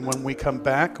break, and when we come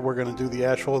back, we're gonna do the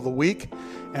Ash Hole of the Week,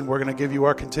 and we're gonna give you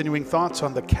our continuing thoughts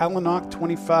on the Caleanoch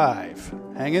 25.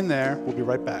 Hang in there. We'll be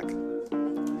right back.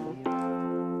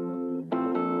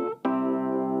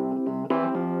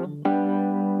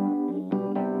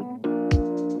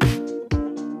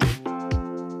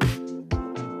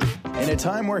 In a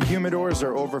time where humidors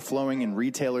are overflowing and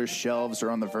retailers' shelves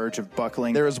are on the verge of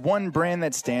buckling, there is one brand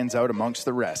that stands out amongst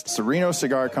the rest. Sereno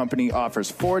Cigar Company offers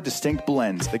 4 distinct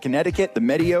blends: the Connecticut, the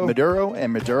Medio, Maduro,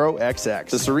 and Maduro XX.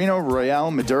 The Sereno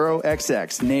Royale Maduro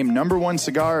XX, named #1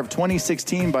 cigar of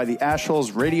 2016 by the Ash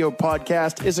Holes Radio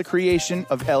Podcast, is a creation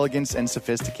of elegance and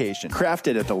sophistication.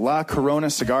 Crafted at the La Corona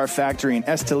Cigar Factory in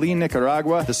Esteli,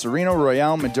 Nicaragua, the Sereno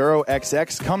Royale Maduro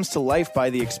XX comes to life by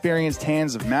the experienced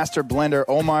hands of master blender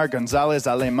Omar Gonzalez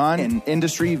Aleman and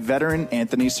industry veteran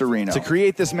Anthony Sereno. To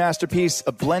create this masterpiece,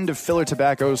 a blend of filler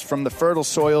tobaccos from the fertile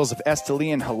soils of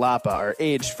Esteli and Jalapa are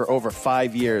aged for over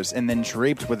 5 years and then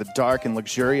draped with a dark and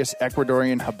luxurious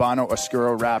Ecuadorian Habano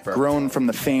Oscuro wrapper, grown from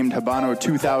the famed Habano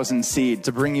 2000 seed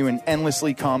to bring you an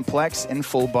endlessly complex and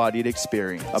full-bodied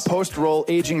experience. A post-roll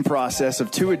aging process of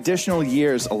 2 additional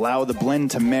years allow the blend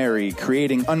to marry,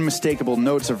 creating unmistakable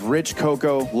notes of rich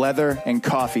cocoa, leather, and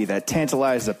coffee that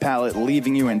tantalize the palate,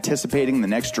 leaving you anticipating the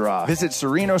next draw. Visit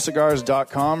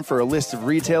SerenoCigars.com for a list of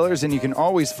retailers, and you can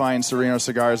always find Sereno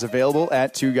Cigars available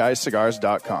at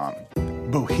twoguyscigars.com.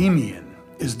 Bohemian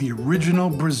is the original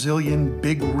Brazilian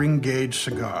big ring gauge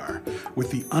cigar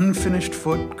with the unfinished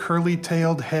foot,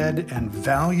 curly-tailed head, and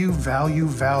value.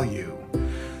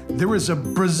 There is a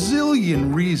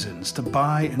Brazilian reasons to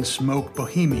buy and smoke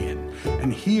Bohemian,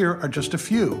 and here are just a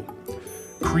few.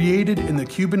 Created in the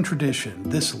Cuban tradition,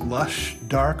 this lush,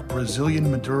 dark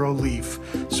Brazilian Maduro leaf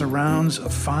surrounds a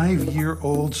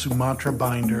 5-year-old Sumatra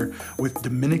binder with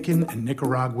Dominican and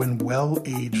Nicaraguan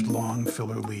well-aged long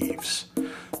filler leaves.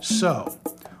 So,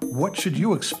 what should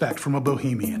you expect from a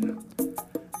Bohemian?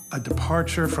 A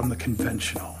departure from the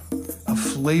conventional, a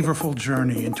flavorful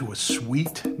journey into a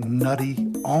sweet,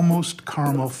 nutty, almost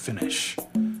caramel finish.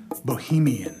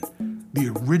 Bohemian, the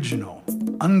original,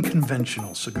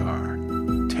 unconventional cigar.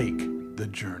 Take the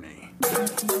journey.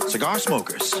 Cigar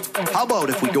smokers, how about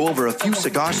if we go over a few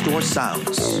cigar store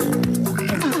sounds?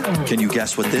 Can you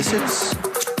guess what this is?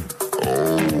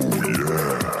 Oh,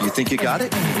 yeah. You think you got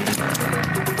it?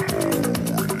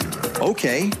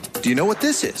 Okay, do you know what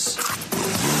this is?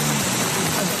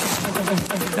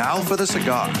 Now for the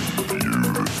cigar.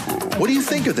 What do you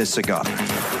think of this cigar?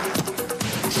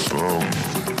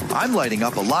 I'm lighting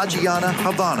up a La Giana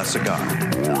Havana cigar.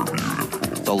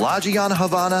 The La Giana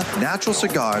Havana natural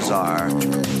cigars are,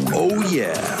 oh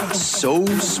yeah, so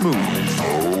smooth.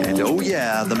 And oh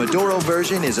yeah, the Maduro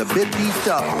version is a bit beefed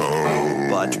up.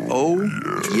 But oh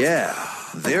yeah,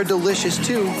 they're delicious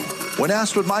too. When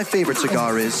asked what my favorite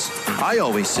cigar is, I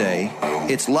always say,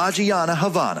 it's La Giana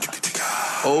Havana.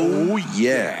 Oh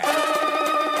yeah.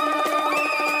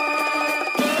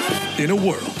 In a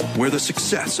world where the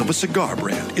success of a cigar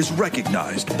brand is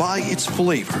recognized by its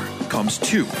flavor, comes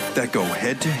 2 that go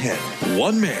head to head.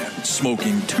 One man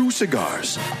smoking 2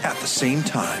 cigars at the same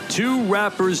time. 2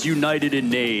 rappers united in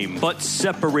name, but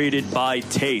separated by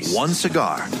taste. One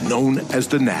cigar known as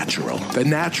the Natural. The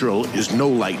Natural is no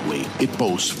lightweight. It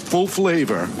boasts full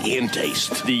flavor and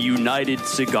taste. The United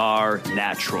Cigar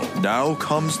Natural. Now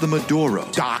comes the Maduro.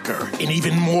 Darker and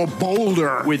even more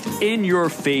bolder. With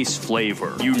in-your-face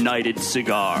flavor. United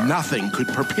Cigar. Nothing could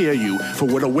prepare you for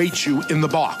what awaits you in the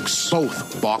box.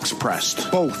 Both box pressed.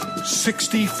 Both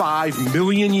 65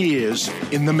 million years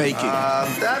in the making.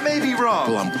 That may be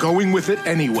wrong. Well, I'm going with it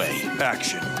anyway.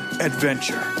 Action,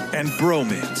 adventure, and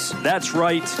bromance. That's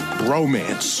right.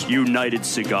 Bromance. United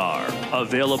Cigar.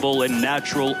 Available in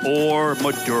natural or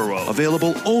Maduro.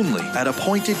 Available only at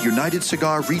appointed United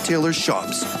Cigar retailer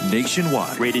shops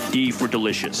nationwide. Rated D for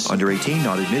delicious. Under 18,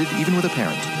 not admitted, even with a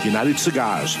parent. United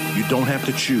Cigars. You don't have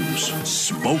to choose.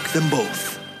 Smoke them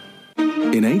both.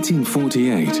 In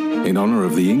 1848, in honor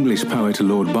of the English poet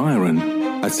Lord Byron,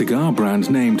 a cigar brand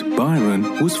named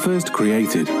Byron was first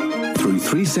created. Through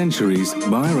 3 centuries,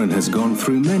 Byron has gone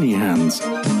through many hands,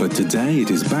 but today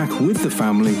it is back with the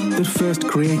family that first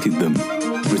created them.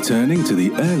 Returning to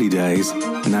the early days,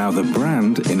 now the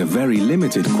brand, in a very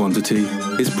limited quantity,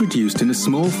 is produced in a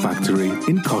small factory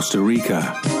in Costa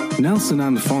Rica. Nelson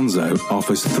Alfonso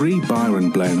offers 3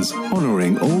 Byron blends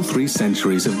honoring all 3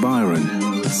 centuries of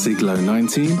Byron: Siglo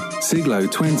 19, Siglo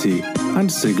 20,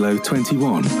 and Siglo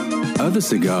 21. Other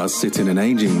cigars sit in an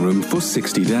aging room for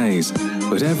 60 days,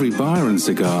 but every Byron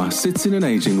cigar sits in an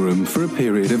aging room for a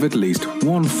period of at least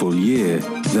 1 full year.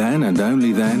 Then, and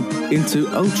only then, into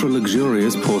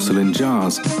ultra-luxurious porcelain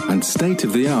jars and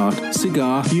state-of-the-art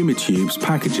cigar humitubes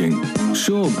packaging.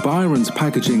 Sure, Byron's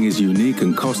packaging is unique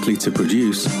and costly to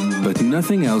produce, but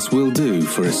nothing else will do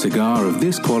for a cigar of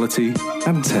this quality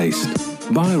and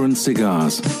taste. Byron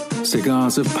Cigars.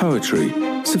 Cigars of poetry.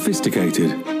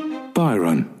 Sophisticated.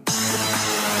 Byron.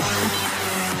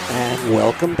 And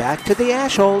welcome back to the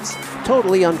Ashholes,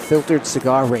 totally unfiltered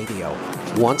cigar radio.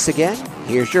 Once again,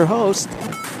 here's your host,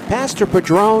 Pastor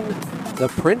Padron, the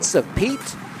Prince of Peat,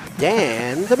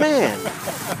 Dan the Man.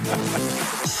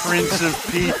 Prince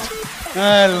of Peat.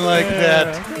 I like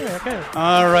that. Okay.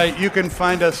 All right, you can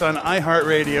find us on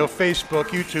iHeartRadio, Facebook,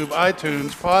 YouTube,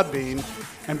 iTunes, Podbean,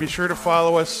 and be sure to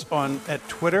follow us at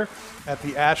Twitter at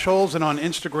the Ashholes and on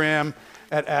Instagram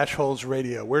at Ashholes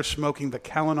Radio. We're smoking the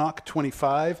Caleanoch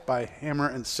 25 by Hammer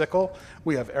and Sickle.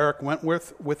 We have Erik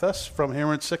Wentworth with us from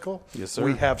Hammer and Sickle. Yes, sir.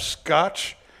 We have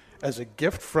Scotch as a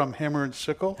gift from Hammer and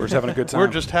Sickle. We're just having a good time. We're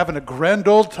just having a grand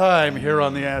old time here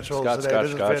on the Ashholes today. Scotch,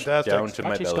 this is fantastic. down to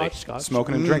my belly. Scotch.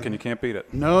 Smoking and drinking, you can't beat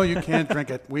it. No, you can't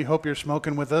drink it. We hope you're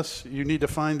smoking with us. You need to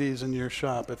find these in your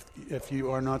shop. If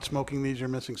you are not smoking these, you're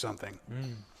missing something.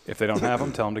 If they don't have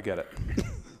them, tell them to get it.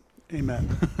 Amen.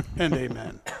 And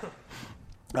amen.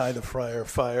 I, the friar of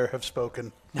fire, have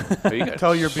spoken. There you go.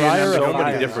 Tell your being Fire so of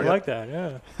many fire. different. I like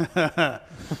that,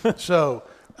 yeah. So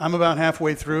I'm about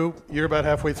halfway through. You're about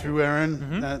halfway through,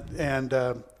 Aaron. And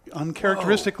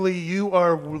uncharacteristically, you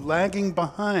are lagging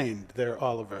behind there,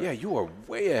 Oliver. Yeah, you are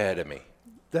way ahead of me.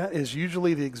 That is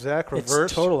usually the exact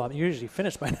reverse. It's total. I'm usually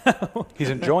finished by now. He's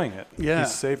enjoying it. Yeah.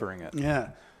 He's savoring it. Yeah.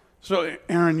 So,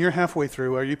 Aaron, you're halfway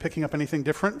through. Are you picking up anything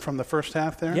different from the first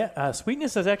half there? Yeah,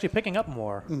 sweetness is actually picking up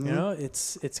more. You know,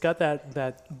 it's got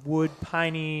that wood,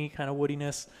 piney kind of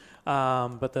woodiness,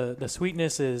 but the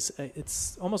sweetness is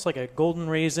it's almost like a golden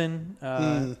raisin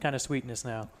kind of sweetness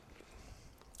now.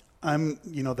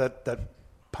 That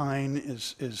pine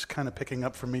is kind of picking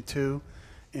up for me too,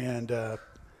 and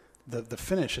the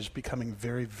finish is becoming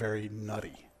very, very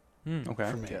nutty. Okay.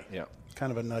 For me. Yeah.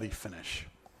 Kind of a nutty finish.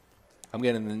 I'm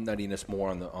getting the nuttiness more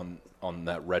on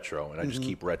that retro, and I just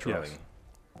keep retroing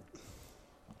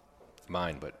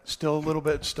mine. But still a little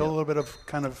bit of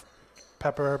kind of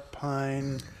pepper,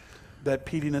 pine, that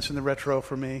peatiness in the retro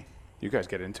for me. You guys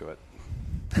get into it.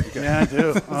 Yeah, I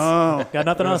do. Oh, got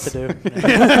nothing else to do.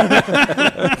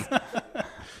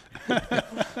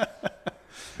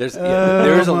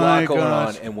 There is a lot going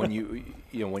gosh. on, and when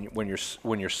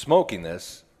when you're smoking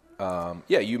this.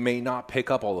 You may not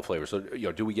pick up all the flavors. So,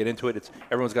 do we get into it?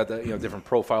 Everyone's got the different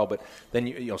profile, but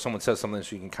then someone says something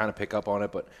so you can kind of pick up on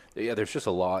it. But there's just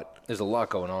a lot. There's a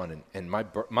lot going on, and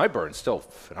my burn's still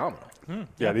phenomenal.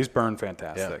 Yeah, these burn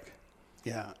fantastic.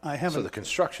 Yeah, I haven't. So the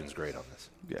construction's great on this.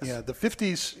 Yes. Yeah, the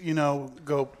 50s,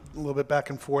 go a little bit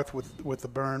back and forth with the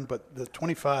burn, but the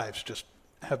 25s just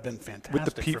have been fantastic.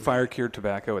 With the peat fire cured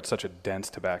tobacco, it's such a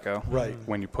dense tobacco. Right.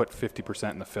 When you put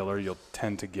 50% in the filler, you'll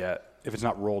tend to get, if it's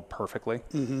not rolled perfectly,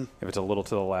 if it's a little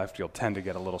to the left, you'll tend to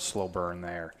get a little slow burn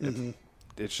there.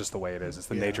 It's just the way it is. It's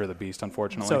the nature of the beast,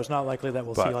 unfortunately. So it's not likely that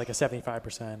we'll see like a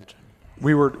 75%.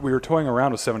 We were toying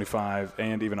around with 75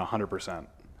 and even 100%,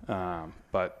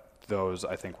 but those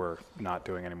I think we're not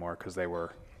doing anymore because they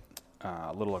were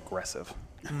a little aggressive.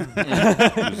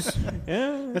 That's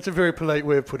a very polite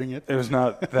way of putting it. It was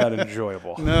not that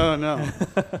enjoyable. No.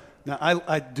 Now,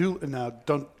 I do. Now,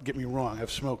 don't get me wrong.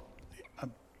 I've smoked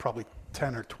probably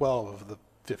 10 or 12 of the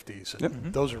 50s.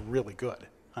 And those are really good.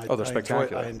 They're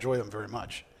spectacular. I enjoy them very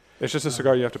much. It's just a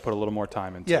cigar you have to put a little more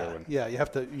time into. Yeah.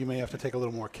 You may have to take a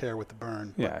little more care with the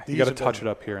burn. Yeah, you got to touch it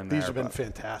up here and there. These have been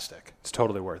fantastic. It's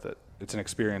totally worth it. It's an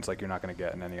experience like you're not going to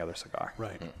get in any other cigar.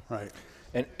 Right.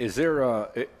 And is there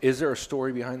a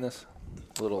story behind this?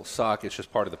 Little sock. It's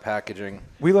just part of the packaging.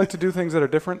 We like to do things that are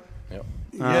different. Yep.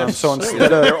 Yes. So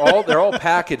instead of they're all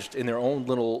packaged in their own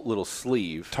little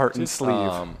sleeve. Tartan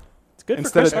sleeve. It's good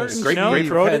Instead for of- Christmas. Great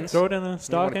throw pens. it in the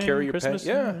stocking. You carry your Christmas.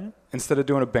 pen. Yeah. Instead of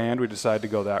doing a band, we decided to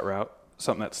go that route.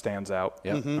 Something that stands out.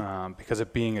 Yeah. Because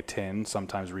it being a tin,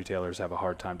 sometimes retailers have a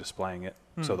hard time displaying it,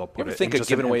 so they'll You put ever it think in of just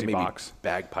giving an away empty maybe box.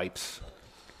 bagpipes?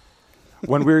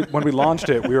 When we launched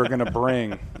it, we were going to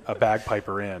bring a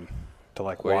bagpiper in to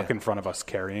walk in front of us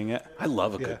carrying it. I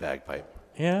love a good bagpipe.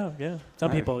 Yeah.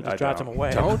 Some people just drive them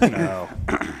away. Don't know.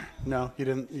 No, you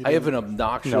didn't. I have an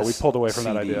obnoxious. No, we pulled away from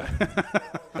CD. that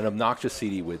idea. An obnoxious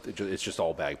CD with it's just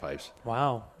all bagpipes.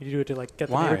 Wow, you do it to get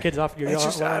the neighbor kids off your yard.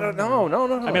 Just, I don't know. No.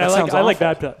 I mean, I like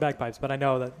bagpipes, but I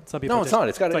know that some people. No, it's not.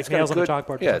 It's got nails got on the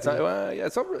chalkboard. Yeah,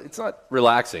 it's not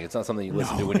relaxing. It's not something you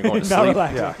listen to when you're going to not sleep.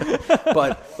 relaxing.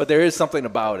 Yeah. but there is something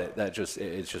about it that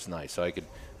it's just nice. So I could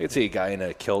see a guy in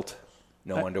a kilt.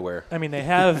 No underwear. I mean, they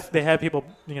have people,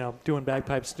 doing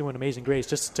bagpipes, doing Amazing Grace,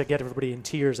 just to get everybody in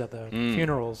tears at the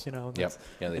funerals. Yep.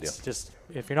 Yeah, they do. It's just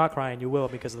if you're not crying, you will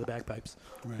because of the bagpipes.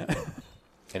 Right.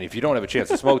 And if you don't have a chance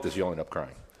to smoke this, you'll end up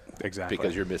crying. Exactly.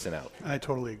 Because you're missing out. I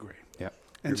totally agree. Yeah.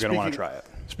 And you're going to want to try it.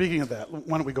 Speaking of that,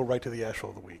 why don't we go right to the Ashhole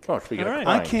of the Week? Oh, speaking of crying.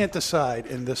 I can't decide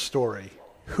in this story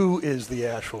who is the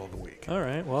Ashhole of the Week. All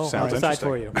right. Well, Sounds I'll decide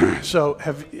for you. So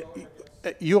have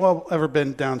you all ever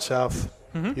been down south,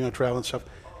 traveling stuff?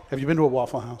 Have you been to a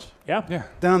Waffle House? Yeah.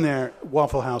 Down there,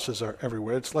 Waffle Houses are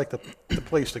everywhere. It's like the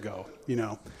place to go,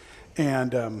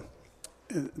 And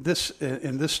in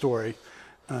this story,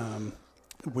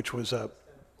 which was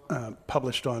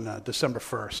published on December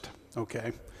 1st,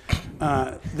 okay,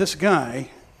 this guy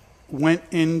went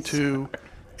into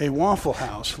a Waffle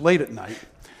House late at night.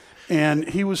 And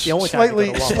he was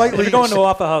slightly. If you're going to a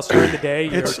Waffle House during the day,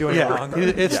 you're doing it wrong.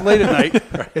 It's late at night.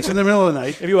 It's in the middle of the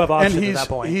night. If you have options and at that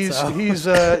point, he's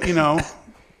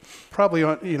probably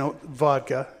on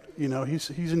vodka.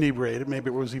 He's inebriated.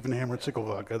 Maybe it was even hammered Sickle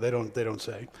vodka. They don't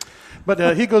say.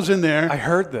 But he goes in there. I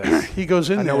heard this. He goes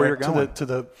in know where there you're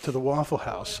going. to the Waffle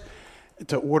House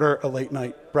to order a late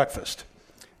night breakfast,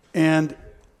 and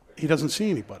he doesn't see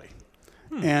anybody.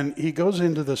 And he goes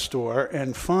into the store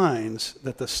and finds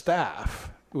that the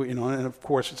staff, and of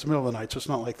course it's the middle of the night, so it's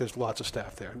not like there's lots of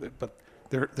staff there, but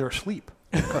they're asleep.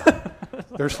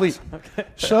 They're asleep. Okay.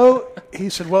 So he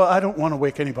said, well, I don't want to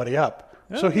wake anybody up.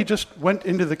 So he just went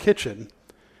into the kitchen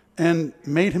and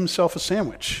made himself a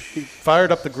sandwich. He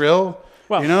fired up the grill,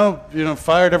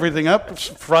 fired everything up,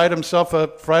 fried himself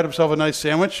a nice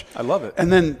sandwich. I love it. And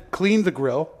then cleaned the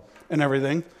grill and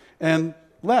everything and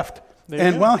left.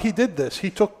 And while he did this, he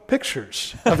took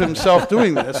pictures of himself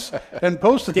doing this and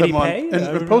posted them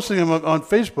on posting them on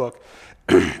Facebook.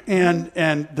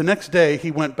 And the next day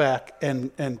he went back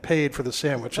and paid for the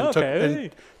sandwich and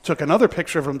took another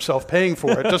picture of himself paying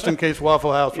for it just in case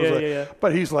Waffle House was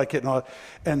But he's getting all,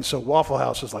 and so Waffle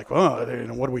House is like, what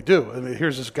do we do? I mean,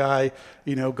 here's this guy,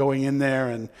 going in there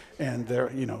and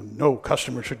there, no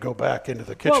customer should go back into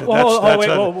the kitchen.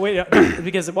 Wait,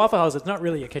 because at Waffle House it's not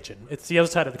really a kitchen; it's the other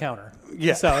side of the counter.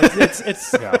 Yeah. So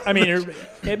it's I mean,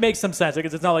 it makes some sense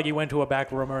because it's not like you went to a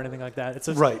back room or anything like that. It's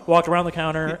just walked around the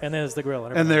counter and there's the grill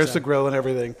and there's the grill and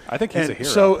everything. I think he's a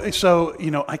hero. So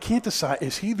I can't decide.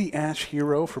 Is he the Ash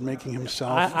hero for making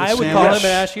himself? I would call him an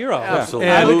Ash hero. Absolutely.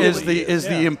 And is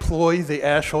the employee the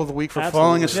Ashhole of the week for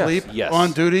falling asleep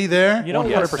on duty there? You don't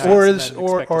 100%.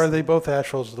 Or are they both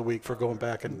Ashholes of the week for going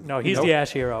back and? No, he's the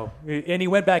Ash hero, and he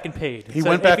went back and paid. He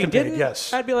went back and paid.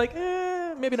 Yes, I'd be like,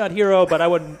 maybe not hero, but I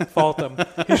wouldn't fault him.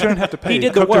 He shouldn't have to pay. He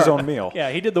did cooked the work. his own meal.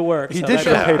 Yeah, he did the work. He so did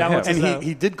and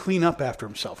he did clean up after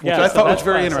himself, which I thought was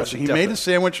very interesting. He made a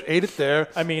sandwich, ate it there.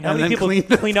 I mean, how many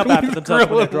people clean up after themselves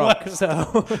when they're drunk?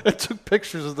 So it took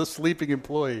pictures of the sleeping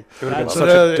employee. It would have been such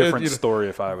a different story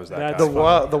if I was that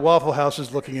guy. The Waffle House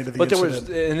is looking into the incident.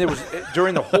 There was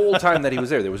during the whole time that he was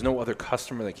there was no other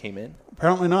customer that came in.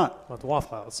 Apparently not. Well, the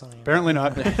Waffle House. Apparently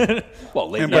not. Well,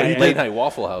 late night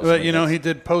Waffle House. But he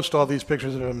did post all these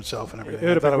pictures of himself and everything. It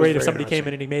would have been great if somebody came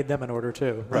in and he made them an order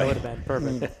too. That would have been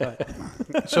perfect.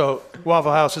 But. So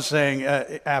Waffle House is saying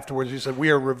afterwards, he said, "We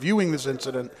are reviewing this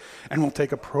incident and will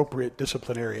take appropriate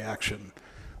disciplinary action."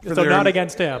 So not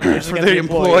against him. For the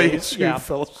employees who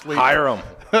fell asleep. Hire them.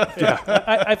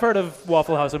 I've heard of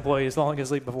Waffle House employees falling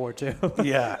asleep before too.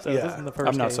 Yeah, so this isn't the first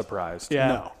I'm not case. surprised. Yeah.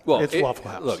 No, well, it's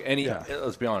Waffle House. Look,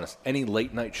 let's be honest. Any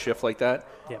late night shift like that,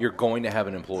 you're going to have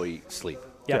an employee sleep.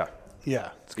 Yeah.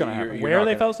 It's going to happen. Where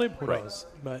they fell asleep, who knows?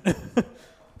 But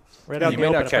right out you in may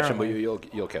the not open, catch them, but apparently.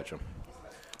 you'll catch them.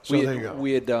 So there you go.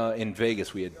 We had in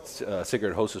Vegas, we had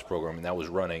Cigar hostess program, and that was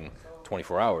running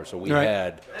 24 hours. So we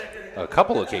had a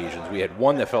couple occasions. We had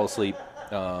one that fell asleep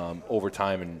over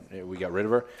time, and we got rid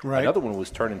of her. Right. Another one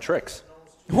was turning tricks.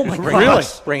 Oh my God!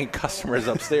 Bringing customers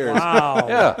upstairs. Wow.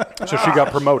 Yeah. So she got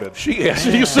promoted. She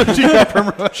got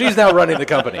promoted. She's now running the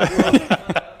company.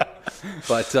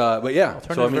 But yeah.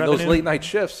 So I mean, those late night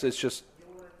shifts, it's just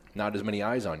not as many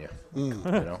eyes on you. You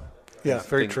know. Yeah,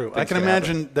 very true. I can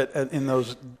imagine that in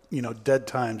those dead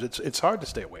times, it's hard to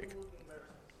stay awake.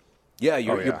 Yeah,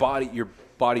 your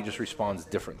body just responds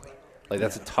differently. Like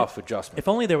that's a tough adjustment. If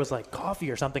only there was like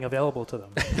coffee or something available to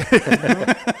them.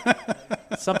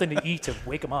 Something to eat to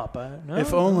wake them up. No,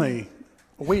 if only.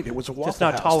 Wait, it was a Waffle Just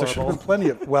not House. tolerable. There should have been plenty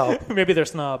of. Well, maybe they're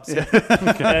snobs.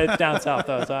 Down south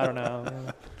though, so I don't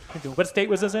know. What state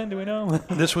was this in? Do we know?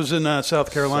 This was in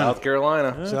South Carolina. South Carolina.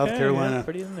 Okay, South Carolina. Yeah,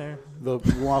 pretty in there. The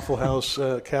Waffle House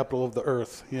capital of the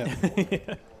earth. Yeah.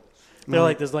 They're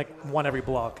like there's like one every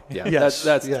block. Yeah, yes,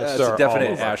 that's a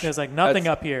definite Ash. There's like nothing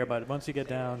up here, but once you get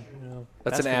down,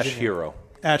 that's an Ash hero.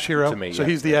 Ash hero. To me, so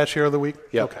he's the Ash hero of the week.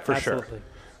 Yeah, okay. for sure.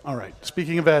 All right.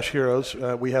 Speaking of Ash heroes,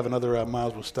 we have another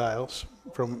Miles with Styles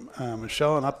from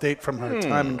Michelle. An update from her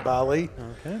time in Bali.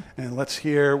 Okay. And let's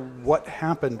hear what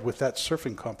happened with that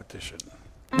surfing competition.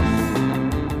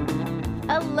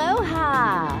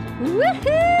 Aloha!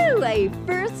 Woohoo! A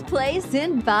first place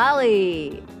in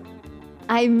Bali.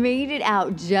 I made it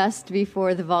out just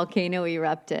before the volcano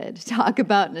erupted. Talk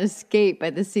about an escape by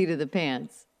the seat of the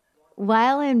pants.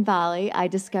 While in Bali, I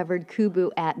discovered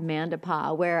Kubu at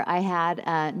Mandapa, where I had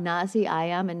a nasi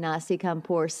ayam and nasi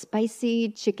campur, spicy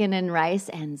chicken and rice,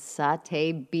 and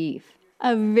sauté beef.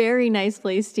 A very nice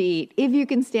place to eat, if you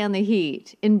can stand the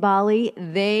heat. In Bali,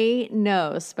 they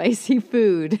know spicy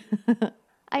food.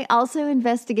 I also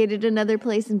investigated another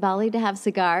place in Bali to have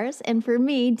cigars, and for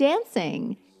me,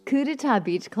 dancing. Kudeta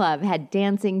Beach Club had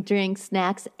dancing, drinks,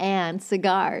 snacks, and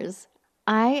cigars.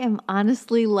 I am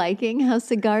honestly liking how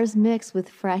cigars mix with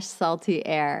fresh, salty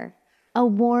air. A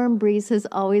warm breeze has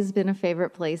always been a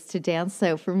favorite place to dance,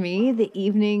 so for me, the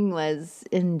evening was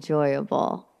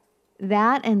enjoyable.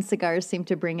 That and cigars seem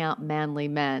to bring out manly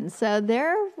men, so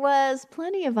there was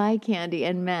plenty of eye candy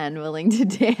and men willing to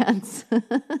dance.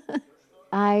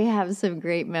 I have some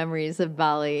great memories of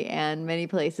Bali and many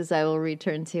places I will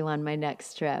return to on my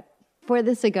next trip. For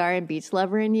the cigar and beach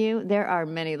lover in you, there are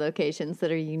many locations that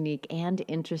are unique and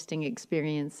interesting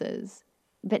experiences.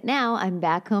 But now I'm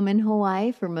back home in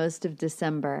Hawaii for most of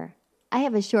December. I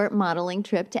have a short modeling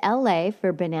trip to LA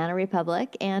for Banana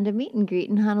Republic and a meet and greet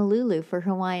in Honolulu for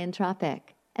Hawaiian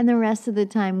Tropic. And the rest of the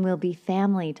time will be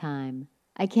family time.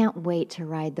 I can't wait to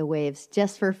ride the waves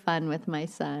just for fun with my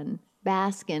son,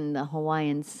 bask in the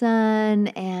Hawaiian sun,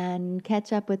 and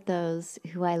catch up with those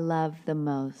who I love the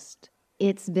most.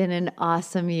 It's been an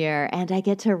awesome year, and I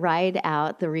get to ride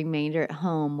out the remainder at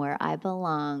home where I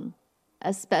belong.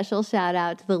 A special shout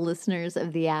out to the listeners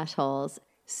of The Ash Holes,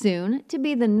 soon to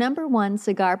be the #1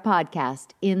 cigar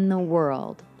podcast in the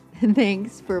world.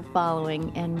 Thanks for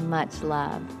following and much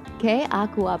love. Ke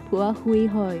akua pua hui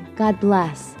hoi. God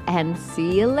bless, and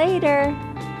see you later.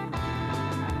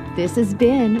 This has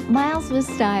been Miles with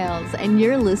Styles, and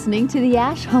you're listening to The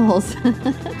Ash Holes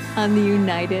on the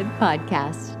United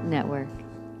Podcast Network.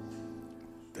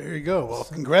 There you go. Well,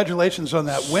 congratulations on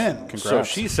that win. Congrats. So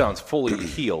she sounds fully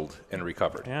healed and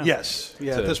recovered. Yeah. Yes.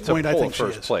 Yeah, at this point, I think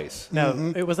first she is. place. Now,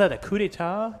 was that a coup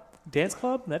d'etat dance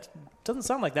club? That doesn't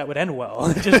sound like that would end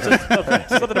well. just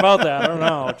something about that. I don't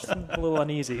know. Just a little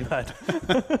uneasy. But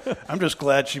I'm just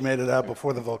glad she made it out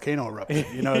before the volcano erupted.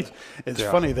 It's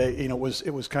funny.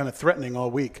 It was kind of threatening all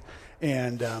week,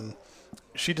 and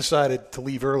she decided to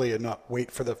leave early and not wait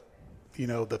for the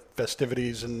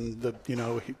festivities and the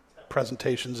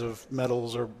presentations of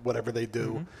medals or whatever they do.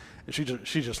 Mm-hmm. And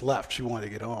she just left. She wanted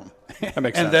to get home. That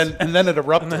makes sense. And then it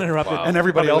erupted. Wow. And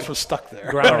everybody else was stuck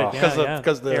there. Grounded,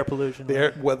 because the air pollution.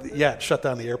 It shut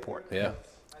down the airport. Yeah.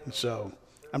 And so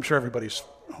I'm sure everybody's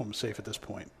home safe at this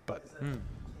point. But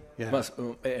yeah,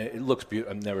 it looks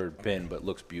beautiful. I've never been, but it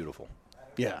looks beautiful.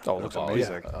 Yeah. Oh, it looks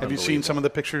amazing. Yeah. Have you seen some of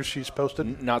the pictures she's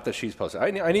posted? Not that she's posted.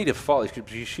 I need to follow.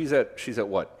 She's at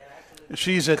what?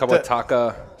 She's at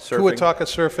Kawataka Surfing. Kawataka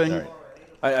Surfing. All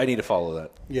right. I need to follow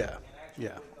that. Yeah.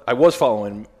 I was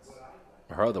following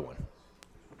her other one,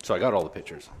 so I got all the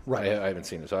pictures. Right. I haven't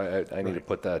seen it, so I need to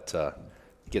put that,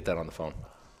 get that on the phone.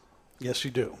 Yes,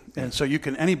 you do. And so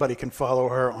anybody can follow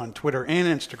her on Twitter and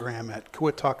Instagram at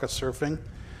Kawataka Surfing.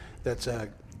 That's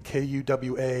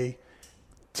Kuwataka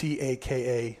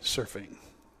Surfing.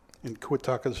 And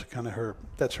Kawataka is kind of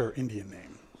that's her Indian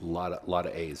name. A lot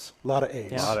of A's. A lot of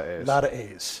A's. Yeah. A lot of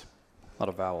A's. A lot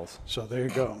of vowels. So there you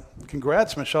go.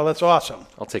 Congrats, Michelle. That's awesome.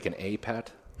 I'll take an A, Pat.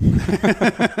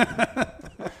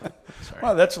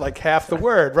 Well, that's like half the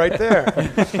word right there.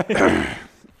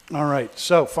 All right.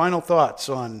 So final thoughts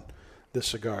on this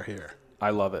cigar here. I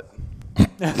love it.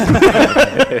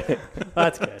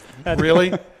 That's good.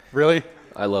 Really? Really?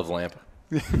 I love lamp.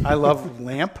 I love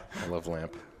lamp. I love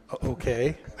lamp.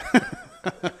 Okay.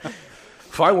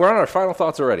 Fine. We're on our final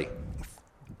thoughts already.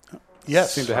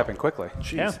 Yes. Seemed to happen quickly.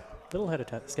 Jeez. Yeah, little ahead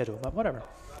of schedule, but whatever.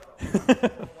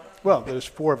 Well, there's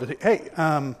 4 of us. Hey,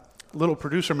 little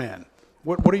producer man.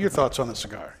 What are your thoughts on the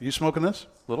cigar? You smoking this?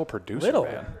 Little producer,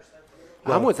 man.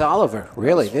 I'm with Oliver.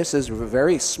 Really, this is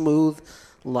very smooth,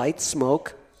 light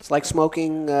smoke. It's like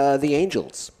smoking the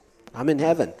Angels. I'm in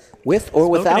heaven, with or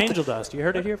without. Angel dust. You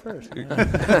heard it here first.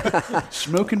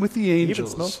 Smoking with the Angels. You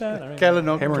even smoke that?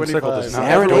 Caleanoch Hammer and Sickle 25. does not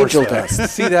Aaron endorse Angel that.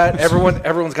 dust. See that?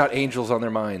 Everyone's got angels on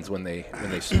their minds when they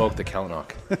smoke the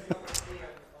Caleanoch.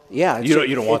 Yeah. You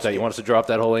don't want that. You want us to drop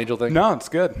that whole angel thing? No, it's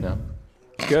good. No.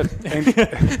 Good.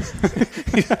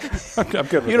 I'm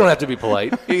good with You don't have to be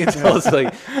polite. You can tell us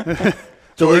like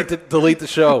delete the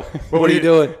show. What are you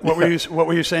doing? What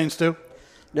were you saying, Stu?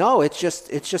 No, it's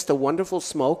just a wonderful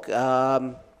smoke.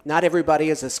 Not everybody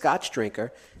is a Scotch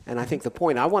drinker, and I think the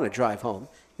point I want to drive home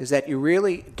is that you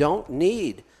really don't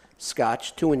need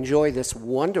Scotch to enjoy this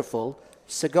wonderful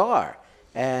cigar.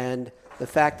 And the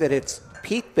fact that it's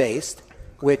peat-based,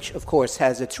 which, of course,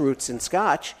 has its roots in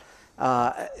Scotch,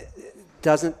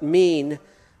 doesn't mean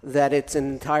that it's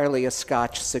entirely a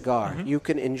Scotch cigar. You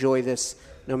can enjoy this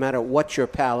no matter what your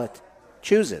palate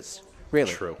chooses.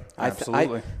 Really. True.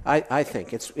 Absolutely. I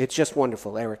think it's just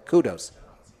wonderful, Eric. Kudos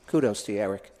to you,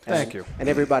 Eric. Thank you. And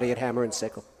everybody at Hammer and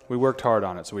Sickle. We worked hard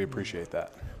on it, so we appreciate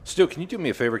that. Stu, can you do me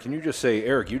a favor? Can you just say,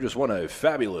 Eric, you just won a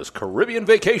fabulous Caribbean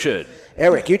vacation?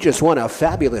 Eric, you just won a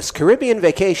fabulous Caribbean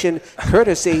vacation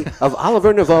courtesy of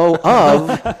Oliver Naveau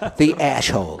of the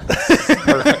Ashhole.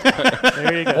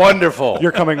 There you go. Wonderful.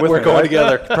 You're coming with We're me, going right?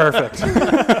 together.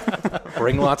 Perfect.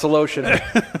 Bring lots of lotion.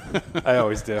 I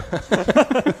always do.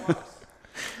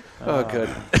 Oh, good.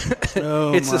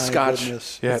 Oh, It's the my Scotch.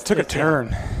 goodness. Yeah, it took a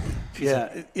turn.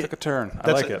 Yeah, Took a turn.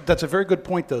 I like it. That's a very good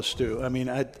point, though, Stu. I mean,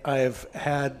 I have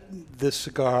had this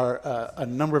cigar a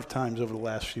number of times over the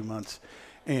last few months,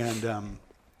 and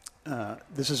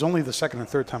this is only the second or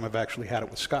third time I've actually had it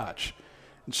with Scotch.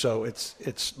 And so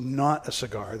it's not a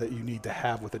cigar that you need to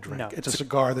have with a drink. No. It's a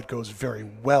cigar that goes very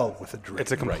well with a drink.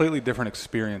 It's a completely different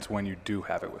experience when you do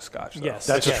have it with Scotch. Though. Yes.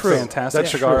 That's Yes. a fantastic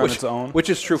That's cigar true. on its own. Which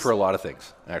is true for a lot of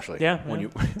things, actually. Yeah, When yeah.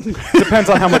 you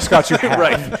Depends on how much Scotch you have.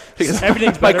 right. Because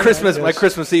Everything's my better, Christmas right? my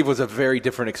Christmas Eve was a very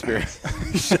different experience.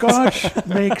 Scotch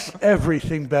makes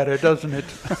everything better, doesn't it?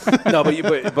 No,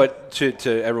 but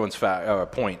to everyone's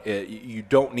point, you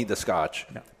don't need the Scotch.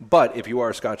 No. But if you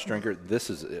are a Scotch drinker,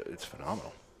 it's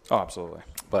phenomenal. Oh, absolutely.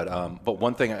 But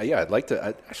one thing, I'd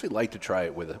actually like to try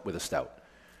it with a stout.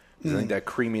 I think that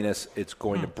creaminess, it's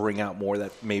going to bring out more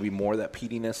that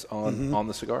peatiness on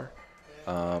the cigar.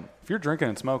 If you're drinking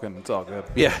and smoking, it's all good.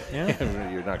 Yeah.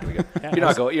 Yeah. You're not going to get.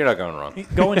 You're not going wrong.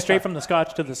 Going straight from the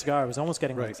Scotch to the cigar, I was almost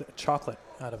getting Right. like chocolate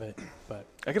out of it. But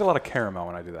I get a lot of caramel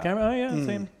when I do that. oh yeah,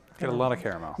 same. Get a lot of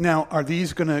caramel. Now, are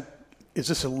these going to... Is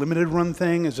this a limited run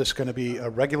thing? Is this going to be a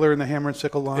regular in the Hammer and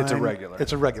Sickle line? It's a regular.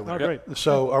 It's a regular. Oh, great.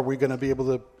 So are we going to be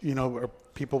able to, are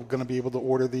people going to be able to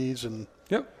order these? And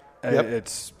Yep. Yep.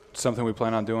 It's something we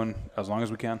plan on doing as long as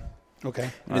we can.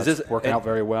 okay. Is It's this- working out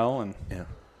very well? And Yeah.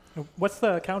 What's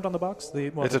the count on the box?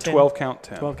 it's a 10? 12-count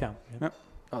 10. 12 count. Yeah, Yep.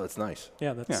 Oh, that's nice.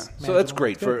 yeah that's Yeah. So that's manageable.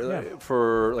 great Good,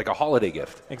 for like a holiday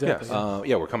gift. exactly.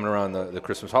 Yes. We're coming around the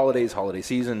Christmas holiday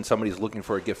season. Somebody's looking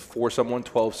for a gift for someone.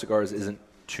 12 cigars isn't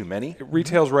too many. It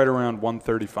retails right around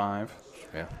 $135,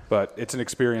 Yeah. but it's an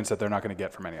experience that they're not going to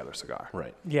get from any other cigar.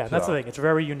 Right. Yeah, that's the thing. It's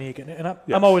very unique, and I'm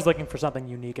Yes. always looking for something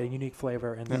unique, a unique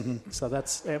flavor, and so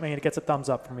it gets a thumbs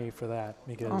up for me for that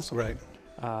because Right.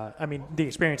 the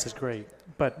experience is great,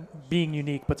 but being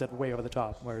unique puts it way over the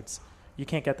top, where you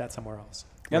can't get that somewhere else.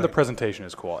 And the presentation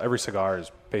is cool. Every cigar is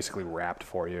basically wrapped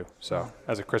for you, so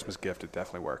as a Christmas gift, it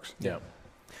definitely works. Yeah.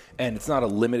 And it's not a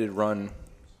limited run.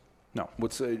 No.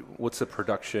 What's the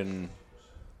production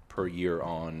per year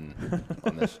on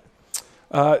this?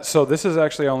 So this is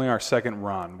actually only our second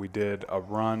run. We did a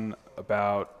run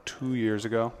about 2 years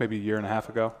ago, maybe a year and a half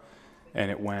ago,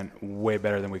 and it went way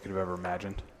better than we could have ever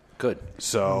imagined. Good.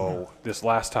 So this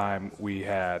last time we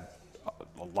had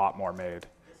a lot more made,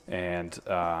 and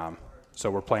so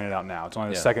we're playing it out now. It's only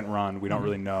the second run. We don't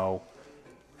really know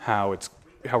how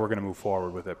we're going to move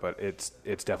forward with it, but it's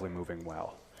definitely moving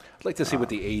well. I'd like to see what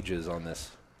the age is on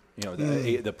this.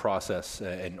 The process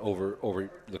and over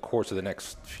the course of the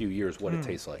next few years, what it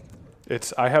tastes like.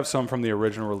 I have some from the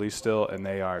original release still, and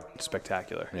they are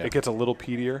spectacular. Yeah. It gets a little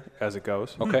peatier as it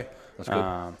goes. Okay, that's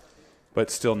good. But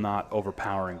still not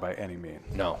overpowering by any means.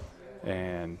 No.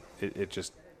 And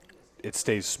it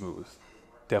stays smooth.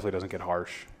 Definitely doesn't get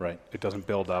harsh. Right. It doesn't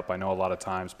build up. I know a lot of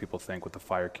times people think with the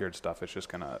fire-cured stuff, it's just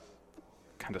going to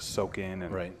kind of soak in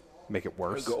and make it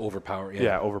worse. Go overpower.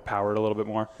 Yeah, overpower it a little bit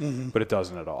more. But it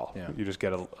doesn't at all. Yeah. You just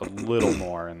get a little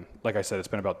more. And like I said, it's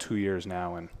been about 2 years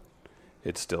now, and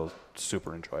it's still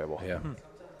super enjoyable. Yeah.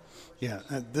 Yeah,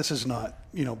 this is not,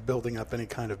 building up any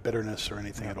kind of bitterness or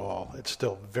anything at all. It's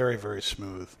still very, very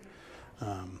smooth.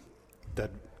 That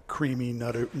creamy,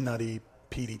 nutty,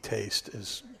 peaty taste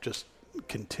is just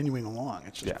continuing along.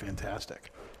 It's just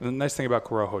fantastic. The nice thing about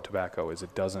Corojo tobacco is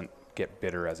it doesn't get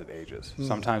bitter as it ages.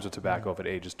 Sometimes with tobacco, if it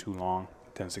ages too long,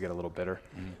 it tends to get a little bitter.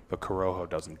 But Corojo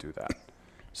doesn't do that.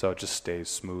 So it just stays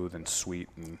smooth and sweet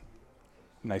and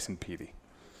nice and peaty.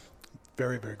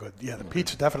 Very, very good. Yeah, the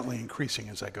peat's definitely increasing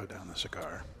as I go down the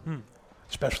cigar,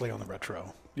 especially on the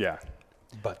retro. Yeah.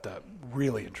 But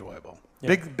really enjoyable.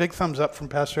 Yeah. Big thumbs up from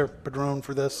Pastor Padron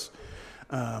for this.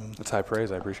 That's high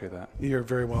praise. I appreciate that. You're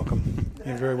very welcome.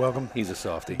 You're very welcome. He's a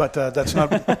softie. But that's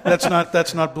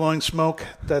not blowing smoke.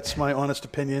 That's my honest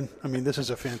opinion. I mean, this is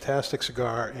a fantastic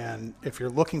cigar, and if you're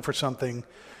looking for something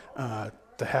to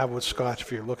have with Scotch,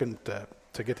 if you're looking to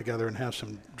get together and have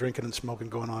some drinking and smoking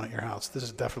going on at your house, this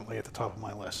is definitely at the top of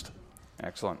my list.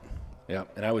 Excellent. Yeah,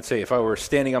 and I would say if I were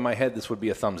standing on my head, this would be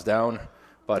a thumbs down.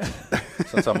 But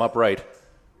since I'm upright,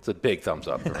 it's a big thumbs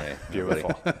up for me.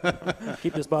 Beautiful.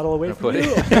 Keep this bottle away from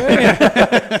you.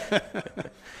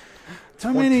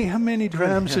 How many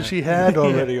drams has he had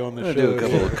already on the show? Do a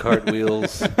couple of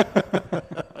cartwheels.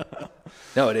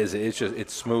 No, it is.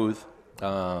 It's smooth.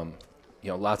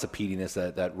 Lots of peatiness.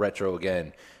 That retro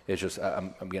again. It's just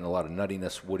I'm getting a lot of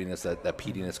nuttiness, woodiness. That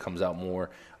peatiness comes out more.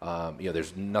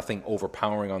 There's nothing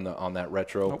overpowering on that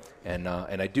retro, nope. and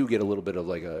I do get a little bit of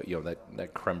like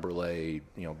that creme brulee,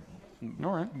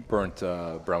 all right, burnt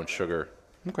brown sugar,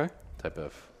 okay, type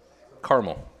of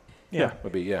caramel. Yeah,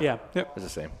 would be Yep. It's the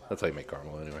same. That's how you make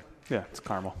caramel anyway. Yeah, it's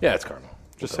caramel. Yeah, it's caramel.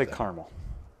 Just say caramel.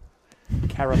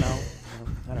 Caramel.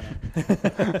 I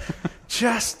don't know.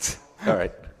 Just all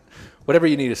right. Whatever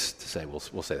you need us to say, we'll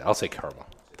say that. I'll say caramel.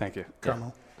 Thank you.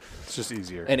 Caramel. It's just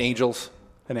easier. And angels.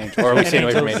 And angels. Or are we staying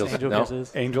away from angels? angels? No?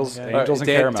 Angels. Yeah. Angels and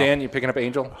Dan, caramel. Dan, you picking up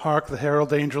angel? Hark the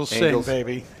herald angels Angels. sing,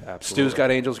 baby. Absolutely. Stu's got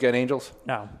angels. Get angels?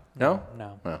 No. No?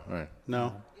 No. Oh, all right. No.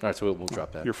 All right, so we'll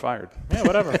drop that. You're fired. Yeah,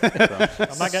 whatever.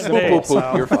 I'm not getting paid. Boop, boop,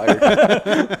 boop. You're fired.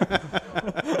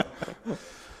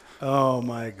 Oh,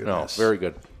 my goodness. No, very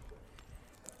good.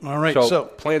 All right. So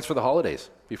plans for the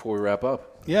holidays before we wrap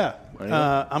up? Yeah.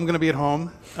 I'm going to be at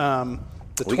home.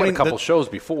 We got a couple shows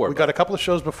before. We got a couple of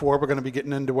shows before. We're going to be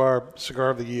getting into our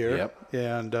Cigar of the Year. Yep.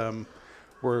 And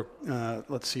we're,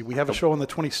 let's see, we have a show on the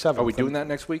 27th. Are we doing that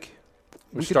next week?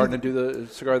 We're starting to do the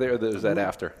cigar there, or is that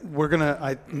after? We're going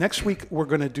to, next week, we're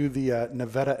going to do the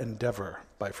Nevada Endeavor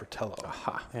by Fratello.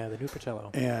 Aha. Yeah, the new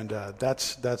Fratello. And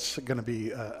that's going to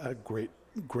be a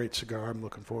great cigar. I'm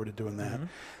looking forward to doing that. Mm-hmm.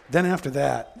 Then after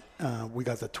that, we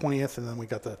got the 20th, and then we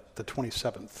got the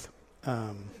 27th.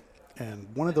 And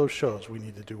one of those shows, we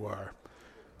need to do our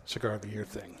Cigar of the Year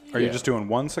thing. Are you just doing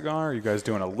one cigar? Are you guys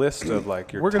doing a list of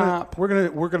like your top? We're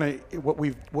gonna what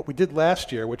we did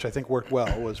last year, which I think worked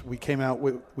well, was we came out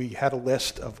with, we had a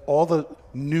list of all the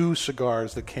new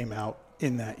cigars that came out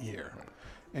in that year,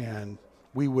 and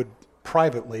we would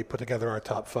privately put together our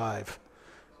top 5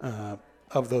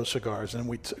 of those cigars, and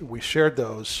we shared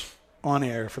those on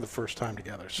air for the first time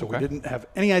together. So we didn't have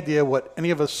any idea what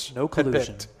any of us had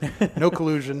picked. No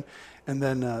collusion. And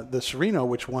then the Sereno,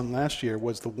 which won last year,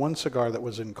 was the one cigar that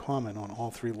was in common on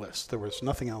all 3 lists. There was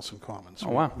nothing else in common.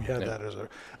 So we had that as a...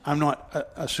 I'm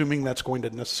not assuming that's going to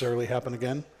necessarily happen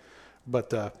again,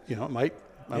 but, it might.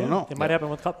 I don't know. It might happen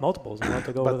with multiples.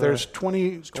 But there's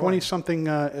 20-something,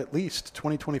 at least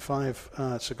 25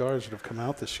 cigars that have come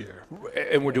out this year.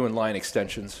 And we're doing line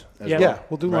extensions as well. Yeah,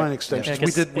 we'll do line extensions.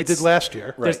 We did last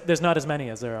year. There's not as many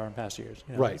as there are in past years.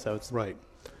 Right, so it's, right.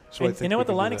 So I think you know what,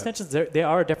 the line extensions, they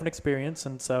are a different experience,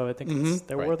 and so I think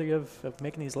they're worthy of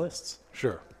making these lists.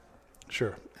 Sure,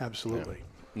 absolutely. Yeah.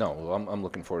 No, I'm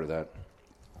looking forward to that.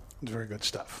 It's very good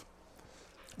stuff.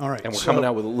 All right, and we're coming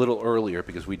out with a little earlier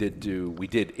because we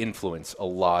did influence a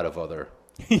lot of other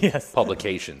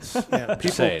publications. Yeah,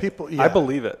 people. Yeah. I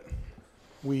believe it.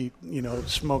 We,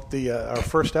 smoked our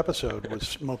first episode was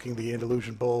smoking the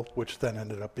Andalusian Bull, which then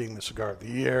ended up being the Cigar of the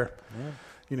Year. Yeah.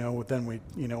 Then we,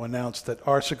 announced that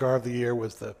our Cigar of the Year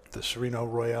was the Sereno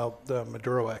Royale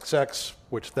Maduro XX,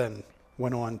 which then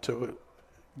went on to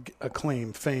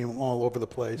acclaim fame all over the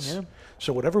place. Yeah.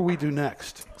 So whatever we do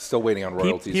next. Still waiting on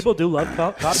royalties. People do love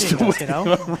copying us,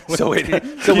 Still waiting on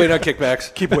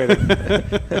kickbacks. Keep waiting.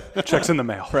 Checks in the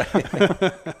mail. Right.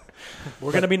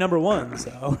 We're going to be number 1,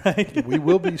 so, right? We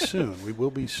will be soon.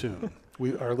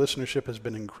 Our listenership has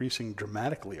been increasing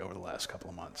dramatically over the last couple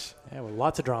of months. Yeah, with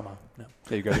lots of drama. No.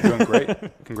 Yeah, you guys are doing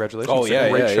great. Congratulations. Oh, yeah,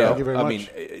 great show. Thank you very much. I mean,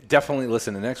 definitely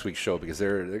listen to next week's show because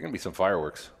there are going to be some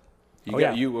fireworks.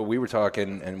 We were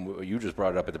talking, and you just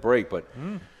brought it up at the break, but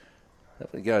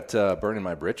Definitely got burning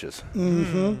my britches.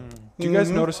 Mm-hmm. Do you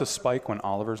guys notice a spike when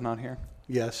Oliver's not here?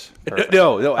 Yes.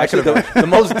 No. Actually, the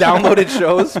most downloaded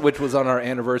shows, which was on our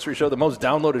anniversary show, the most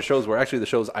downloaded shows were actually the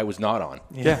shows I was not on.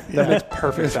 Yeah, that makes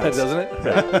perfect sense. Doesn't it?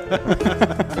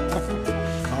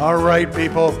 Yeah. All right,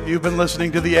 people. You've been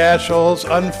listening to the Ashholes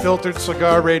Unfiltered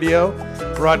Cigar Radio,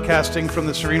 broadcasting from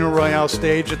the Sereno Royale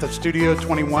stage at the Studio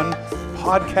 21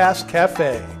 Podcast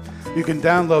Cafe. You can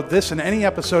download this and any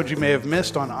episode you may have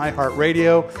missed on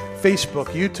iHeartRadio, Facebook,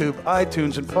 YouTube,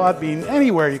 iTunes, and Podbean.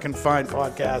 Anywhere you can find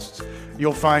podcasts,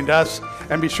 you'll find us.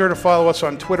 And be sure to follow us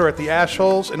on Twitter at The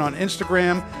Ashholes and on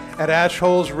Instagram at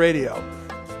Ashholes Radio.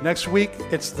 Next week,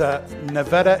 it's the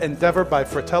Nevada Endeavor by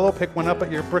Fratello. Pick one up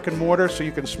at your brick and mortar so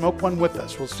you can smoke one with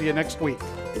us. We'll see you next week.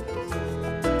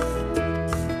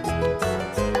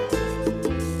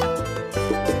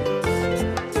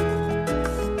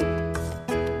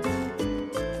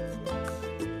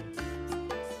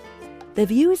 The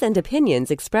views and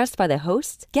opinions expressed by the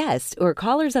hosts, guests, or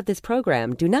callers of this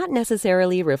program do not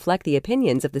necessarily reflect the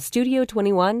opinions of the Studio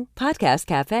 21 Podcast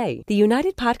Cafe, the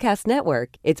United Podcast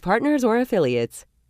Network, its partners, or affiliates.